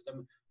nervous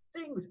system,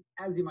 things,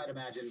 as you might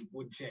imagine,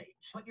 would change.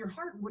 But your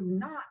heart would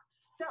not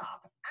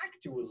stop.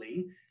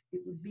 Actually,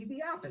 it would be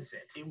the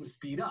opposite. It would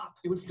speed up.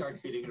 It would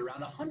start beating at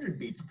around 100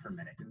 beats per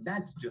minute, and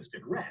that's just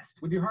at rest.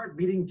 With your heart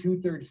beating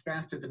 2/3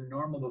 faster than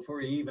normal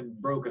before you even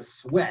broke a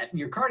sweat,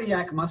 your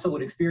cardiac muscle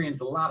would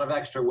experience a lot of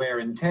extra wear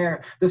and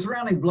tear, the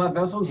surrounding blood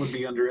vessels would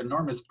be under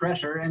enormous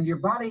pressure, and your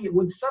body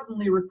would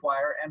suddenly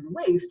require and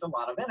waste a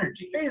lot of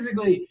energy.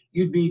 Basically,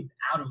 you'd be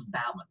out of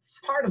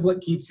balance. Part of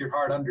what keeps your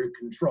heart under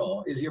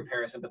control is your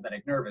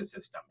parasympathetic nervous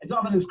system. It's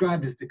often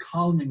described as the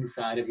calming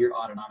side of your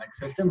autonomic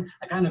system,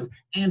 a kind of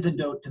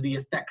antidote to the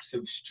effects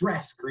of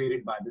stress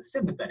created by the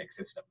sympathetic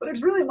system. But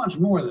it's really much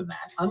more than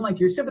that. Unlike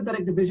your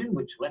sympathetic division,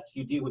 which lets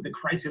you deal with the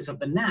crisis of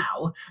the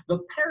now, the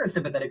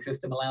parasympathetic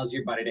system allows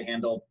your body to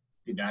handle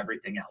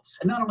everything else.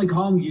 It not only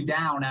calms you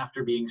down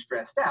after being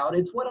stressed out,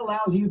 it's what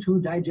allows you to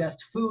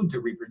digest food,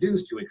 to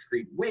reproduce, to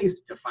excrete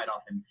waste, to fight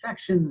off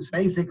infections.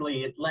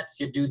 Basically, it lets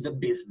you do the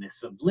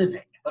business of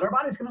living. But our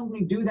bodies can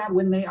only do that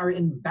when they are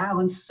in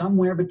balance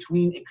somewhere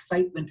between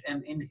excitement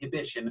and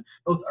inhibition,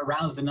 both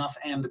aroused enough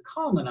and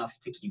calm enough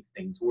to keep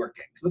things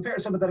working. So the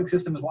parasympathetic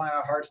system is why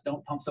our hearts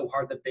don't pump so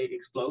hard that they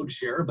explode,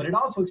 sure, but it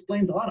also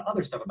explains a lot of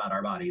other stuff about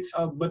our bodies.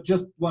 But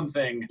just one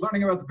thing,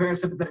 learning about the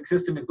parasympathetic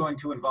system is going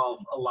to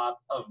involve a lot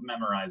of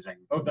memorizing.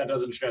 Hope that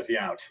doesn't stress you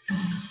out.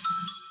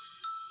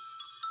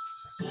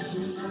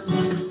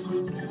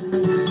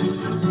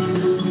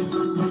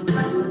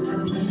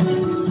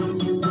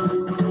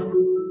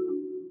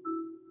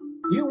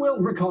 You will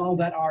recall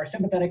that our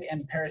sympathetic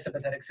and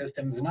parasympathetic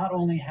systems not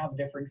only have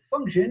different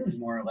functions,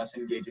 more or less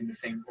engaging the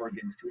same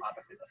organs to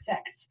opposite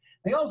effects,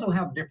 they also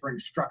have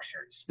different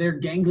structures. Their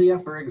ganglia,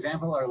 for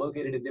example, are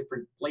located in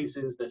different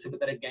places. The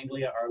sympathetic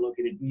ganglia are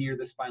located near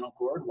the spinal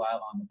cord,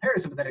 while on the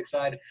parasympathetic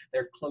side,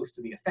 they're close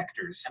to the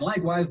effectors. And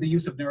likewise, the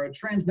use of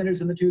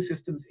neurotransmitters in the two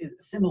systems is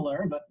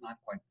similar, but not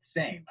quite the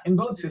same. In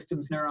both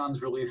systems,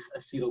 neurons release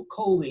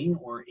acetylcholine,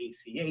 or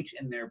ACH,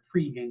 in their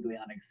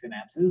preganglionic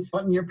synapses,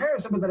 but in your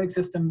parasympathetic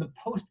system, the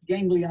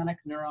postganglionic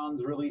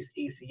neurons release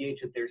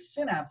ACH at their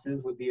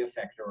synapses with the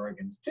effector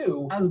organs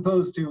too, as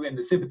opposed to in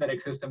the sympathetic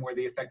system where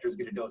the effectors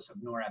get a dose of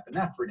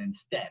norepinephrine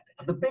instead.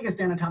 But the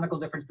biggest anatomical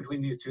difference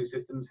between these two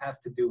systems has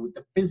to do with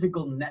the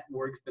physical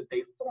networks that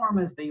they form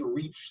as they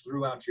reach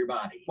throughout your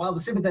body. While the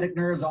sympathetic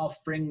nerves all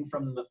spring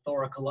from the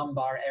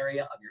thoracolumbar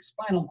area of your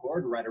spinal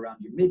cord, right around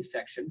your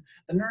midsection,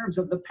 the nerves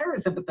of the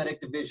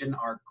parasympathetic division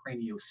are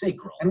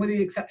craniosacral. And with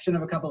the exception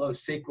of a couple of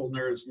sacral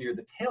nerves near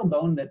the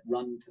tailbone that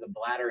run to the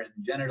bladder and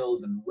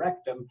genitals and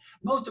rectum,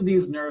 most of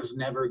these nerves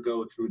never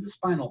go through the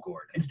spinal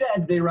cord.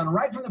 Instead, they run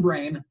right from the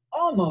brain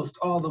almost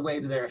all the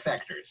way to their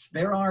effectors.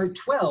 There are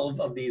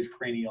 12 of these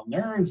cranial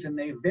nerves, and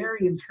they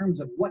vary in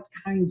terms of what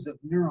kinds of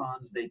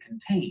neurons they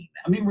contain.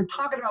 I mean, we're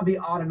talking about the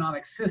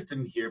autonomic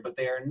system here, but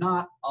they are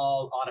not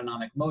all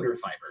autonomic motor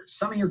fibers.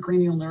 Some of your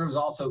cranial nerves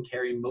also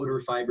carry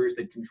motor fibers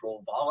that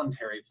control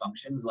voluntary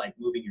functions like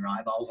moving your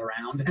eyeballs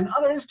around, and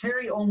others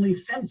carry only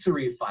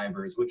sensory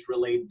fibers, which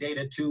relay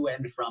data to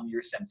and from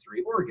your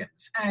sensory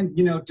organs. And,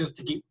 just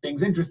to keep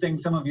things interesting,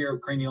 some of your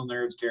cranial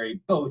nerves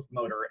carry both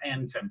motor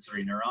and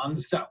sensory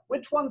neurons. So,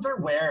 which ones are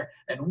where,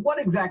 and what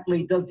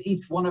exactly does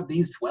each one of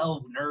these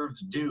 12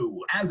 nerves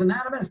do? As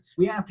anatomists,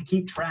 we have to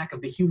keep track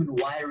of the human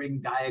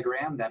wiring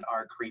diagram that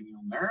are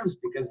cranial nerves,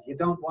 because you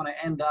don't want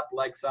to end up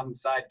like some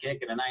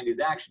sidekick in a 90s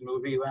action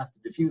movie who has to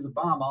defuse a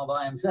bomb all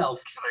by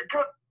himself. Should I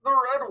cut the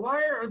red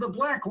wire or the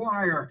black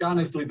wire?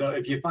 Honestly, though,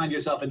 if you find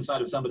yourself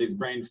inside of somebody's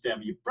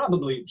brainstem, you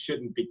probably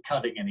shouldn't be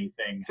cutting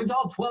anything, since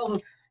all 12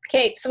 of...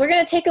 Okay, so we're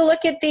going to take a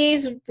look at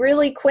these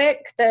really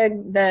quick,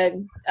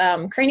 the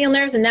cranial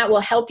nerves, and that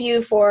will help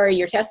you for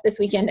your test this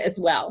weekend as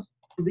well.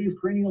 These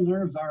cranial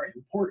nerves are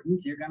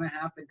important. You're going to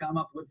have to come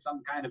up with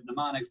some kind of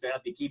mnemonics to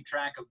help you keep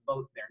track of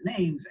both their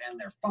names and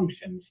their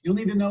functions. You'll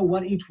need to know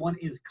what each one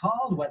is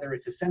called, whether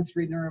it's a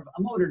sensory nerve,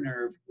 a motor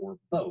nerve, or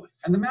both.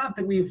 And the map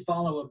that we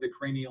follow of the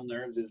cranial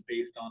nerves is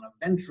based on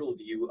a ventral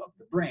view of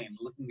the brain,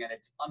 looking at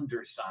its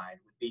underside,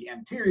 with the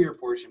anterior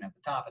portion at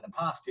the top and the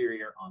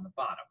posterior on the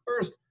bottom.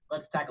 First,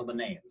 let's tackle the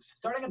names.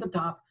 Starting at the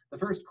top, the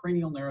first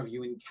cranial nerve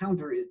you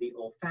encounter is the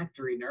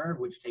olfactory nerve,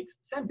 which takes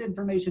scent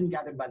information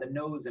gathered by the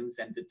nose and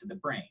sends it to the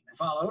brain,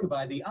 followed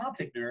by the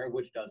optic nerve,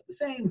 which does the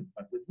same,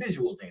 but with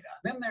visual data.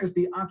 Then there's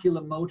the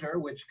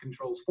oculomotor, which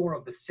controls 4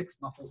 of the 6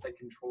 muscles that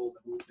control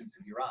the movements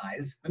of your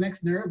eyes. The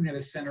next nerve near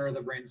the center of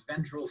the brain's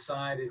ventral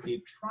side is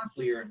the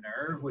trochlear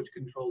nerve, which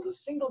controls a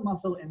single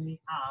muscle in the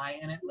eye,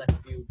 and it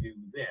lets you do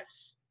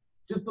this.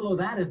 Just below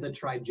that is the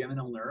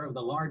trigeminal nerve,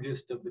 the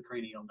largest of the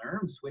cranial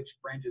nerves, which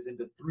branches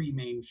into 3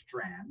 main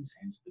strands,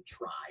 hence the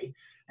tri,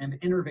 and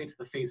innervates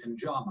the face and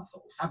jaw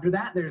muscles. After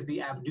that, there's the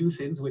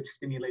abducens, which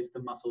stimulates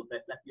the muscles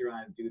that let your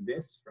eyes do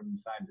this from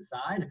side to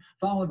side,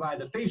 followed by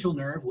the facial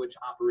nerve, which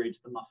operates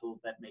the muscles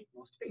that make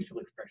most facial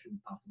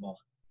expressions possible.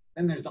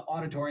 Then there's the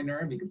auditory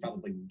nerve. You can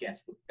probably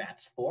guess what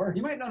that's for.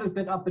 You might notice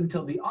that up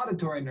until the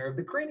auditory nerve,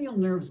 the cranial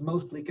nerves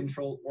mostly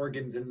control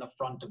organs in the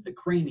front of the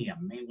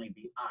cranium, mainly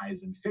the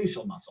eyes and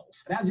facial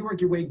muscles. But as you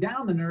work your way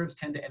down, the nerves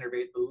tend to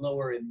innervate the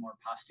lower and more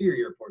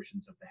posterior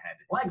portions of the head,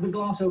 like the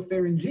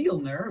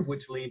glossopharyngeal nerve,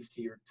 which leads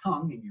to your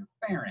tongue and your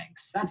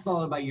pharynx. That's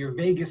followed by your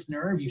vagus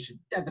nerve. You should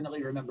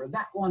definitely remember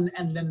that one.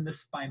 And then the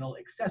spinal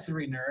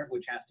accessory nerve,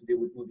 which has to do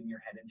with moving your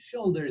head and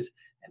shoulders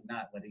and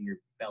not whether your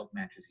belt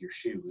matches your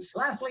shoes.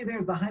 Lastly,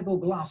 there's the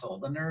hypoglossal,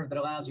 the nerve that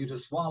allows you to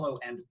swallow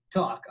and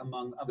talk,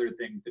 among other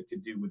things that you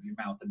do with your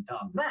mouth and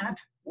tongue. That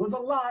was a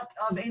lot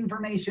of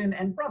information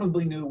and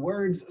probably new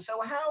words,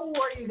 so how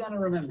are you going to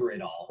remember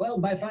it all? Well,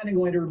 by finding a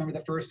way to remember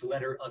the first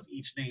letter of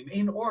each name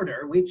in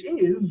order, which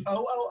is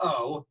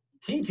OOO-TT-AFA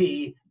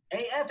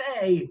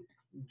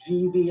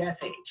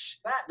GVSH.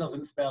 That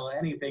doesn't spell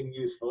anything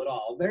useful at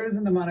all. There is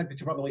a mnemonic that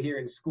you probably hear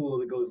in school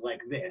that goes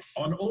like this.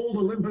 On old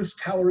Olympus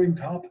towering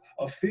top,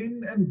 a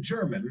Finn and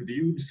German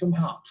viewed some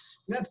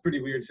hops. That's pretty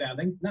weird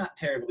sounding. Not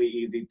terribly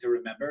easy to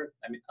remember.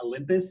 I mean,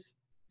 Olympus,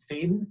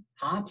 Finn,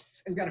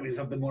 hops? There's got to be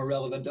something more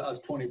relevant to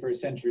us 21st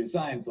century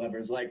science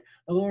lovers. Like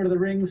the Lord of the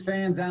Rings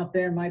fans out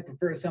there might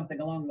prefer something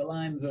along the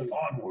lines of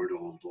Onward,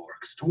 old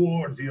orcs,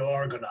 toward the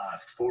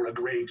Argonath for a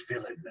great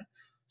villain.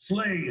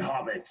 Slay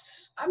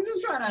hobbits. I'm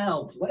just trying to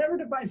help. Whatever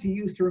device you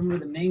use to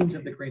remember the names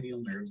of the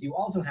cranial nerves, you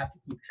also have to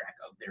keep track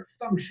of their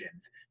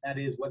functions. That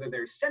is, whether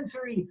they're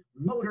sensory,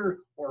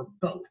 motor, or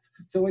both.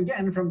 So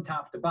again, from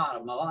top to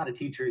bottom, a lot of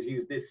teachers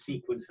use this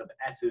sequence of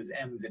S's,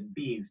 M's, and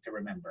B's to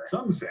remember.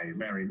 Some say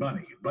marry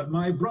money, but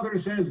my brother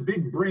says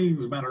big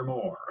brains matter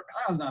more.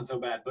 That was not so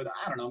bad, but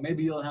I don't know,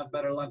 maybe you'll have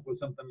better luck with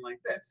something like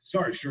this.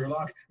 Sorry,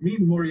 Sherlock,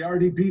 mean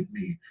Moriarty beat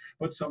me,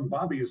 but some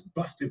bobbies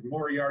busted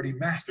Moriarty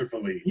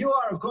masterfully. You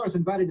are, of course,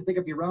 invited to think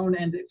of your own,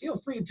 and feel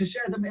free to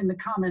share them in the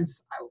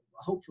comments.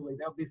 Hopefully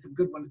there'll be some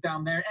good ones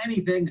down there.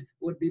 Anything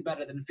would be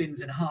better than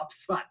fins and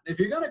hops. But if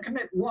you're going to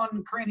commit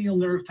one cranial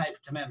nerve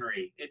type to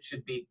memory, it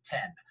should be 10.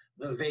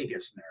 The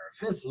vagus nerve.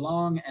 This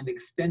long and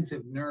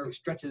extensive nerve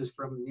stretches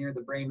from near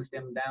the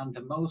brainstem down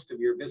to most of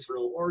your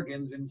visceral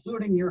organs,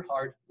 including your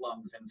heart,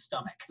 lungs, and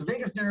stomach. The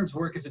vagus nerves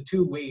work as a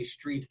two-way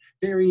street,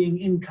 varying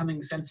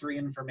incoming sensory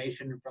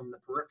information from the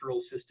peripheral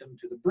system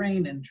to the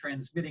brain and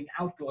transmitting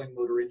outgoing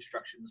motor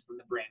instructions from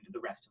the brain to the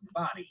rest of the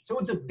body. So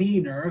it's a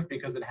B nerve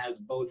because it has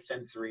both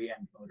sensory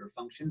and motor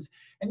functions,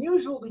 and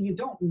usually you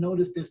don't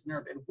notice this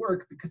nerve at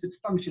work because its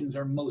functions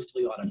are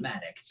mostly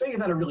automatic. Say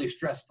you've had a really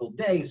stressful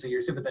day, so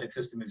your sympathetic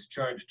system is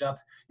charged up.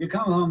 You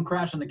come home,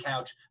 crash on the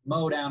couch,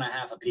 mow down a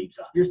half a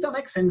pizza. Your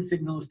stomach sends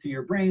signals to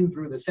your brain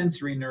through the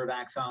sensory nerve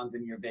axons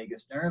in your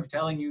vagus nerve,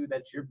 telling you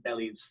that your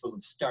belly is full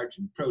of starch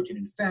and protein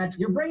and fat.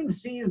 Your brain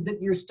sees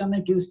that your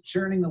stomach is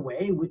churning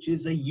away, which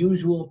is a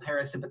usual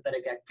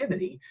parasympathetic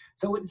activity,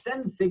 so it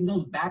sends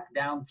signals back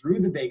down through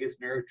the vagus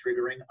nerve,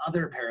 triggering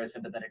other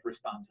parasympathetic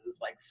responses,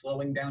 like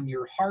slowing down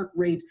your heart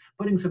rate,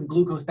 putting some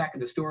glucose back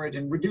into storage,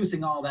 and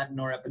reducing all that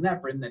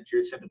norepinephrine that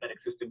your sympathetic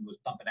system was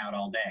pumping out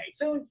all day.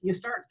 Soon, you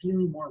start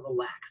feeling more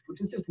relaxed, which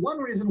is just one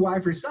reason why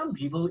for some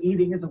people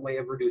eating is a way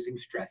of reducing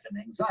stress and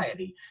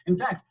anxiety. In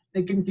fact,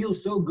 it can feel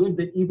so good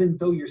that even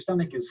though your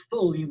stomach is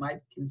full, you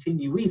might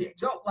continue eating.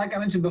 So, like I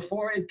mentioned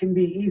before, it can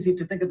be easy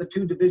to think of the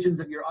two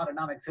divisions of your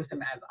autonomic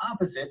system as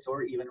opposites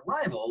or even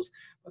rivals,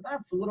 but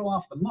that's a little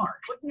off the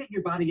mark. Looking at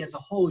your body as a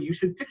whole, you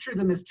should picture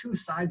them as two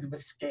sides of a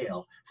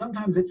scale.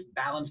 Sometimes it's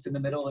balanced in the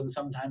middle, and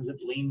sometimes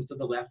it leans to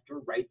the left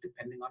or right,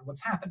 depending on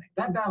what's happening.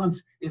 That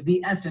balance is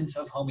the essence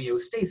of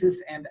homeostasis,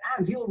 and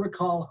as you'll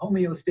recall,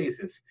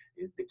 homeostasis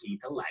is the key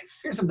to life.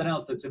 Here's something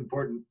else that's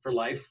important for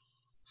life.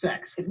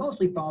 Sex. It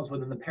mostly falls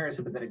within the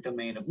parasympathetic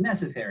domain of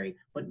necessary,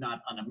 but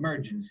not an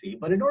emergency.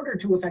 But in order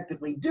to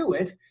effectively do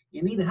it,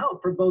 you need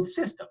help for both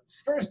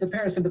systems. First, the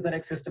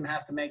parasympathetic system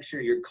has to make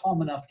sure you're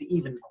calm enough to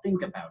even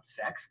think about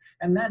sex,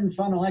 and then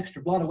funnel extra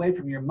blood away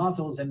from your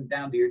muscles and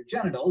down to your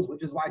genitals,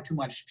 which is why too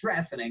much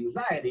stress and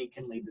anxiety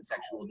can lead to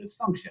sexual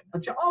dysfunction.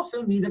 But you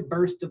also need a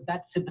burst of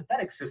that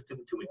sympathetic system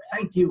to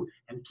excite you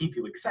and keep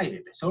you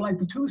excited. So like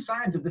the two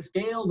sides of the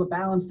scale, the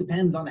balance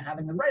depends on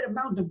having the right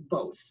amount of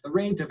both. The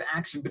rate of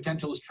action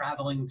potential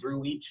traveling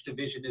through each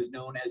division is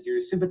known as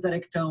your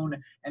sympathetic tone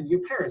and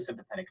your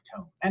parasympathetic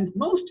tone. And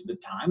most of the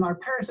time, our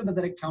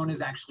parasympathetic tone is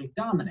actually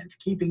dominant,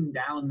 keeping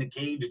down the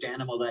caged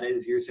animal that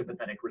is your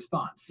sympathetic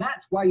response.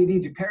 That's why you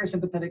need your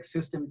parasympathetic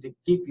system to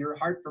keep your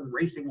heart from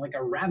racing like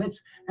a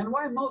rabbit's, and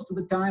why most of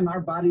the time our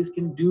bodies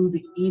can do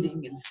the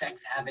eating and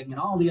sex having and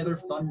all the other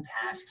fun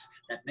tasks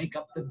that make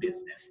up the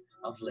business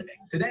of living.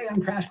 Today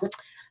on Crash Course.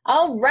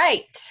 All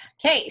right.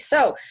 Okay,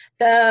 so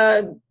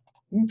the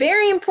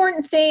very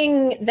important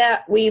thing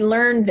that we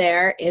learned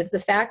there is the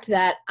fact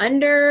that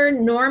under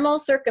normal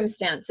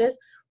circumstances,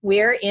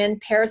 we're in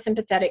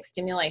parasympathetic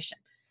stimulation.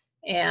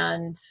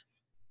 And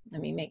let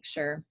me make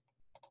sure,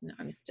 no,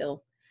 I'm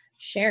still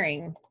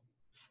sharing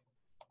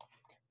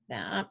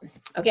that.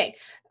 Okay,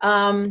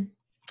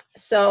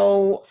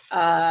 so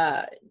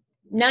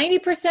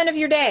 90% of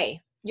your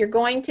day, you're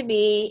going to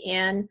be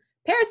in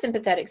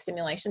parasympathetic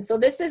stimulation. So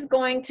this is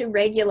going to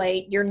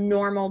regulate your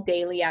normal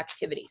daily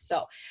activities.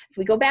 So if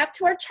we go back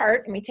to our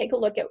chart and we take a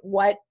look at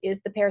what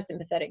is the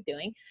parasympathetic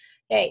doing.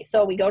 Okay,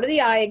 so we go to the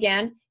eye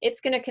again.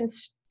 It's going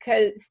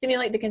to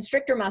stimulate the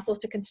constrictor muscles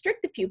to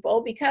constrict the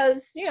pupil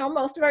because, you know,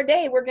 most of our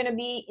day we're going to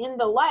be in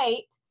the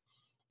light.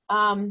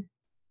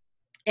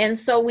 And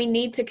so we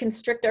need to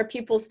constrict our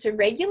pupils to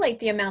regulate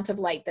the amount of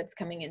light that's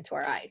coming into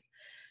our eyes.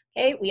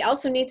 Okay, we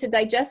also need to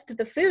digest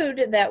the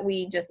food that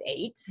we just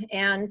ate,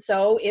 and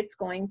so it's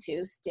going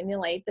to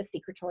stimulate the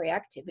secretory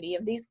activity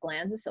of these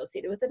glands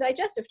associated with the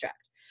digestive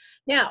tract.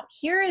 Now,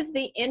 here is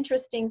the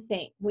interesting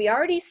thing. We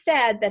already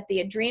said that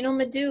the adrenal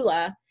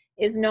medulla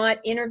is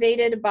not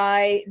innervated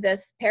by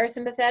this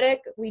parasympathetic.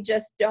 We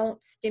just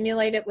don't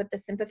stimulate it with the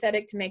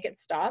sympathetic to make it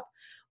stop.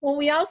 Well,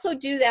 we also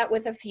do that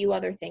with a few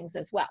other things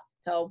as well.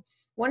 So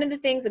one of the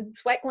things, the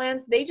sweat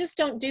glands, they just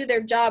don't do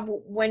their job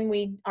when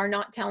we are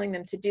not telling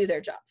them to do their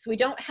job. So we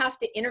don't have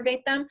to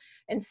innervate them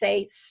and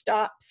say,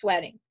 stop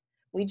sweating.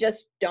 We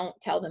just don't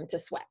tell them to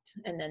sweat,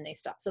 and then they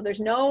stop. So there's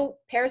no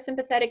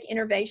parasympathetic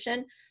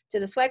innervation to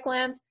the sweat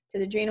glands, to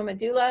the adrenal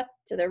medulla,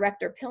 to the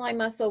erector pili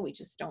muscle. We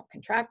just don't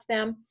contract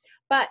them.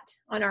 But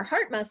on our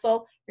heart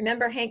muscle,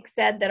 remember Hank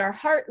said that our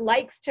heart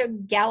likes to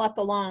gallop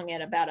along at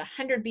about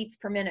 100 beats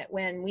per minute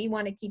when we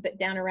want to keep it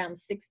down around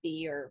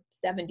 60 or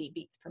 70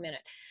 beats per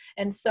minute.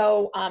 And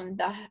so,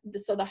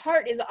 the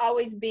heart is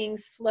always being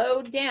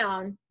slowed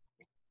down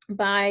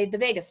by the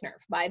vagus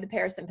nerve, by the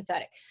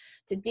parasympathetic,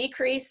 to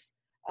decrease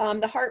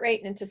the heart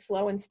rate and to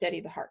slow and steady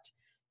the heart.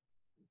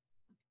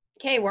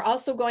 Okay, we're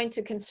also going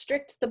to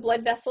constrict the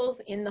blood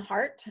vessels in the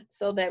heart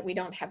so that we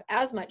don't have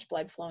as much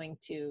blood flowing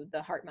to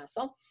the heart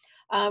muscle.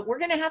 We're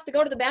going to have to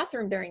go to the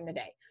bathroom during the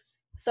day.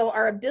 So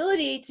our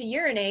ability to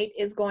urinate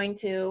is going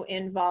to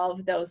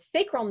involve those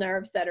sacral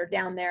nerves that are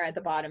down there at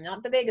the bottom,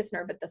 not the vagus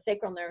nerve, but the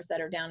sacral nerves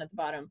that are down at the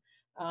bottom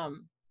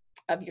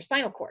of your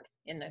spinal cord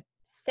in the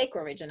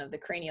sacral region of the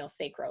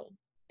craniosacral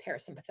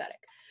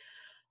parasympathetic.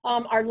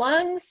 Our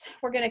lungs,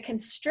 we're going to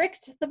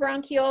constrict the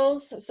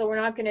bronchioles, so we're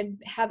not going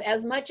to have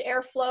as much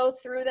airflow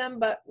through them,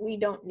 but we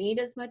don't need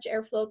as much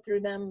airflow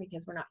through them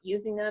because we're not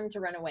using them to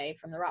run away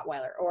from the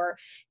Rottweiler or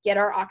get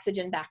our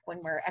oxygen back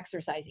when we're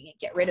exercising and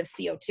get rid of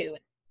CO2 and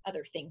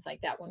other things like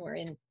that when we're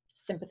in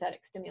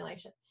sympathetic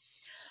stimulation.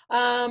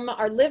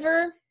 Our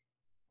liver,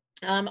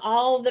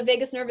 all the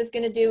vagus nerve is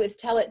going to do is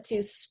tell it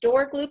to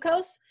store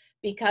glucose,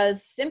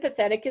 because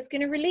sympathetic is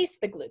going to release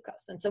the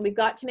glucose. And so we've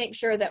got to make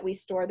sure that we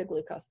store the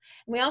glucose.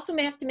 And we also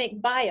may have to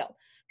make bile,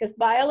 because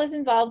bile is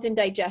involved in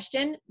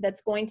digestion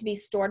that's going to be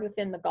stored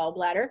within the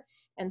gallbladder.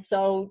 And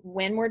so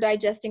when we're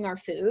digesting our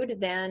food,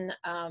 then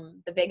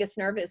the vagus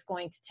nerve is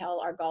going to tell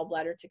our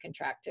gallbladder to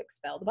contract to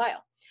expel the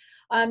bile.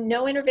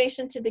 No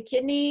innervation to the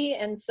kidney,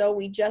 and so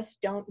we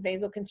just don't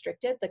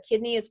vasoconstrict it. The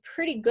kidney is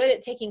pretty good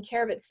at taking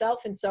care of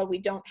itself, and so we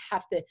don't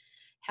have to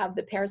have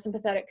the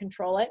parasympathetic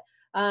control it.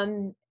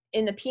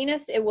 In the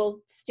penis, it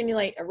will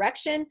stimulate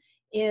erection.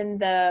 In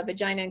the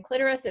vagina and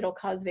clitoris, it'll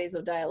cause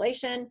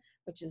vasodilation,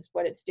 which is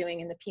what it's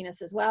doing in the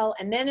penis as well.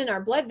 And then in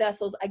our blood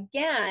vessels,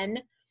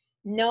 again,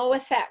 no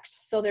effect.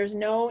 So there's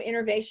no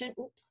innervation.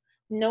 Oops.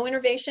 No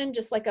innervation,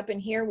 just like up in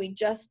here, we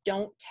just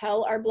don't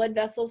tell our blood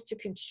vessels to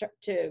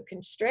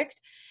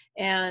constrict,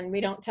 and we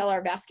don't tell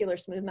our vascular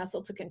smooth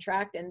muscle to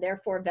contract, and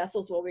therefore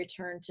vessels will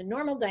return to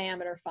normal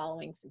diameter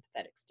following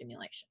sympathetic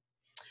stimulation.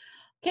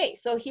 Okay,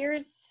 so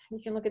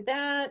we can look at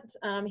that.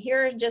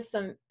 Here are just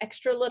some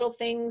extra little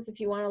things if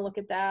you want to look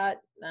at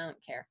that. I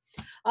don't care.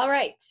 All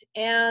right,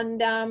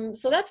 and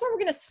so that's where we're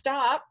going to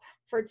stop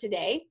for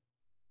today.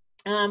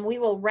 We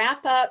will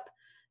wrap up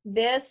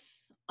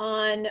this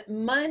on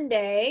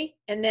Monday,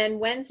 and then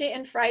Wednesday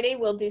and Friday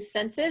we'll do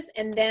senses,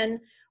 and then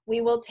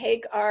we will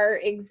take our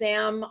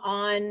exam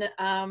on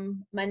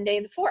Monday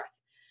the 4th.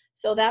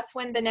 So that's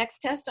when the next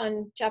test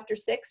on chapter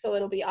 6, so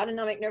it'll be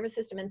autonomic nervous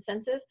system and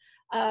senses.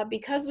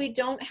 Because we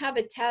don't have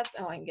a test,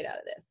 I can get out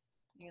of this.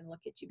 I can look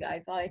at you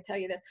guys while I tell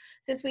you this.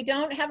 Since we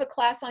don't have a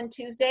class on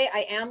Tuesday,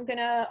 I am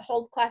gonna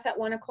hold class at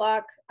 1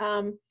 o'clock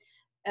and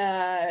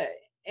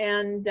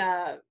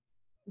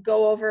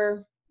go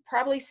over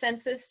probably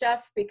senses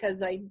stuff,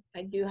 because I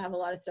do have a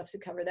lot of stuff to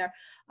cover there.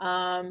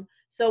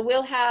 So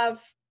we'll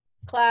have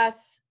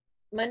class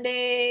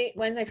Monday,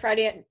 Wednesday,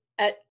 Friday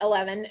at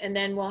 11, and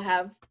then we'll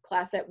have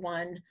class at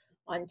 1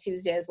 on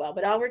Tuesday as well.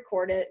 But I'll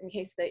record it in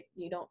case that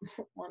you don't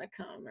want to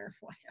come or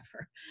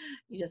whatever.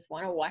 You just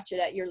want to watch it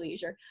at your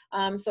leisure.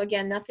 So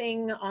again,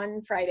 nothing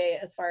on Friday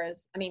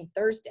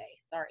Thursday,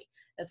 sorry,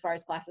 as far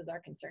as classes are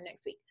concerned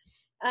next week.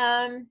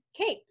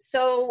 Okay,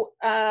 so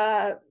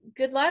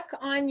good luck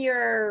on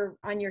your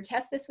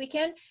test this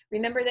weekend.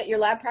 Remember that your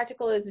lab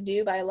practical is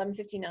due by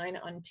 11:59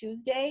 on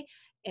Tuesday,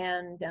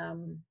 and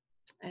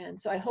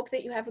so I hope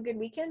that you have a good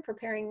weekend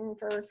preparing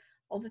for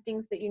all the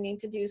things that you need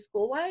to do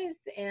school-wise,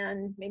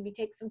 and maybe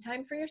take some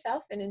time for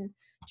yourself and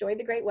enjoy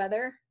the great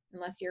weather,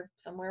 unless you're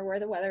somewhere where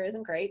the weather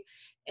isn't great,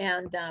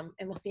 and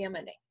we'll see you on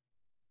Monday.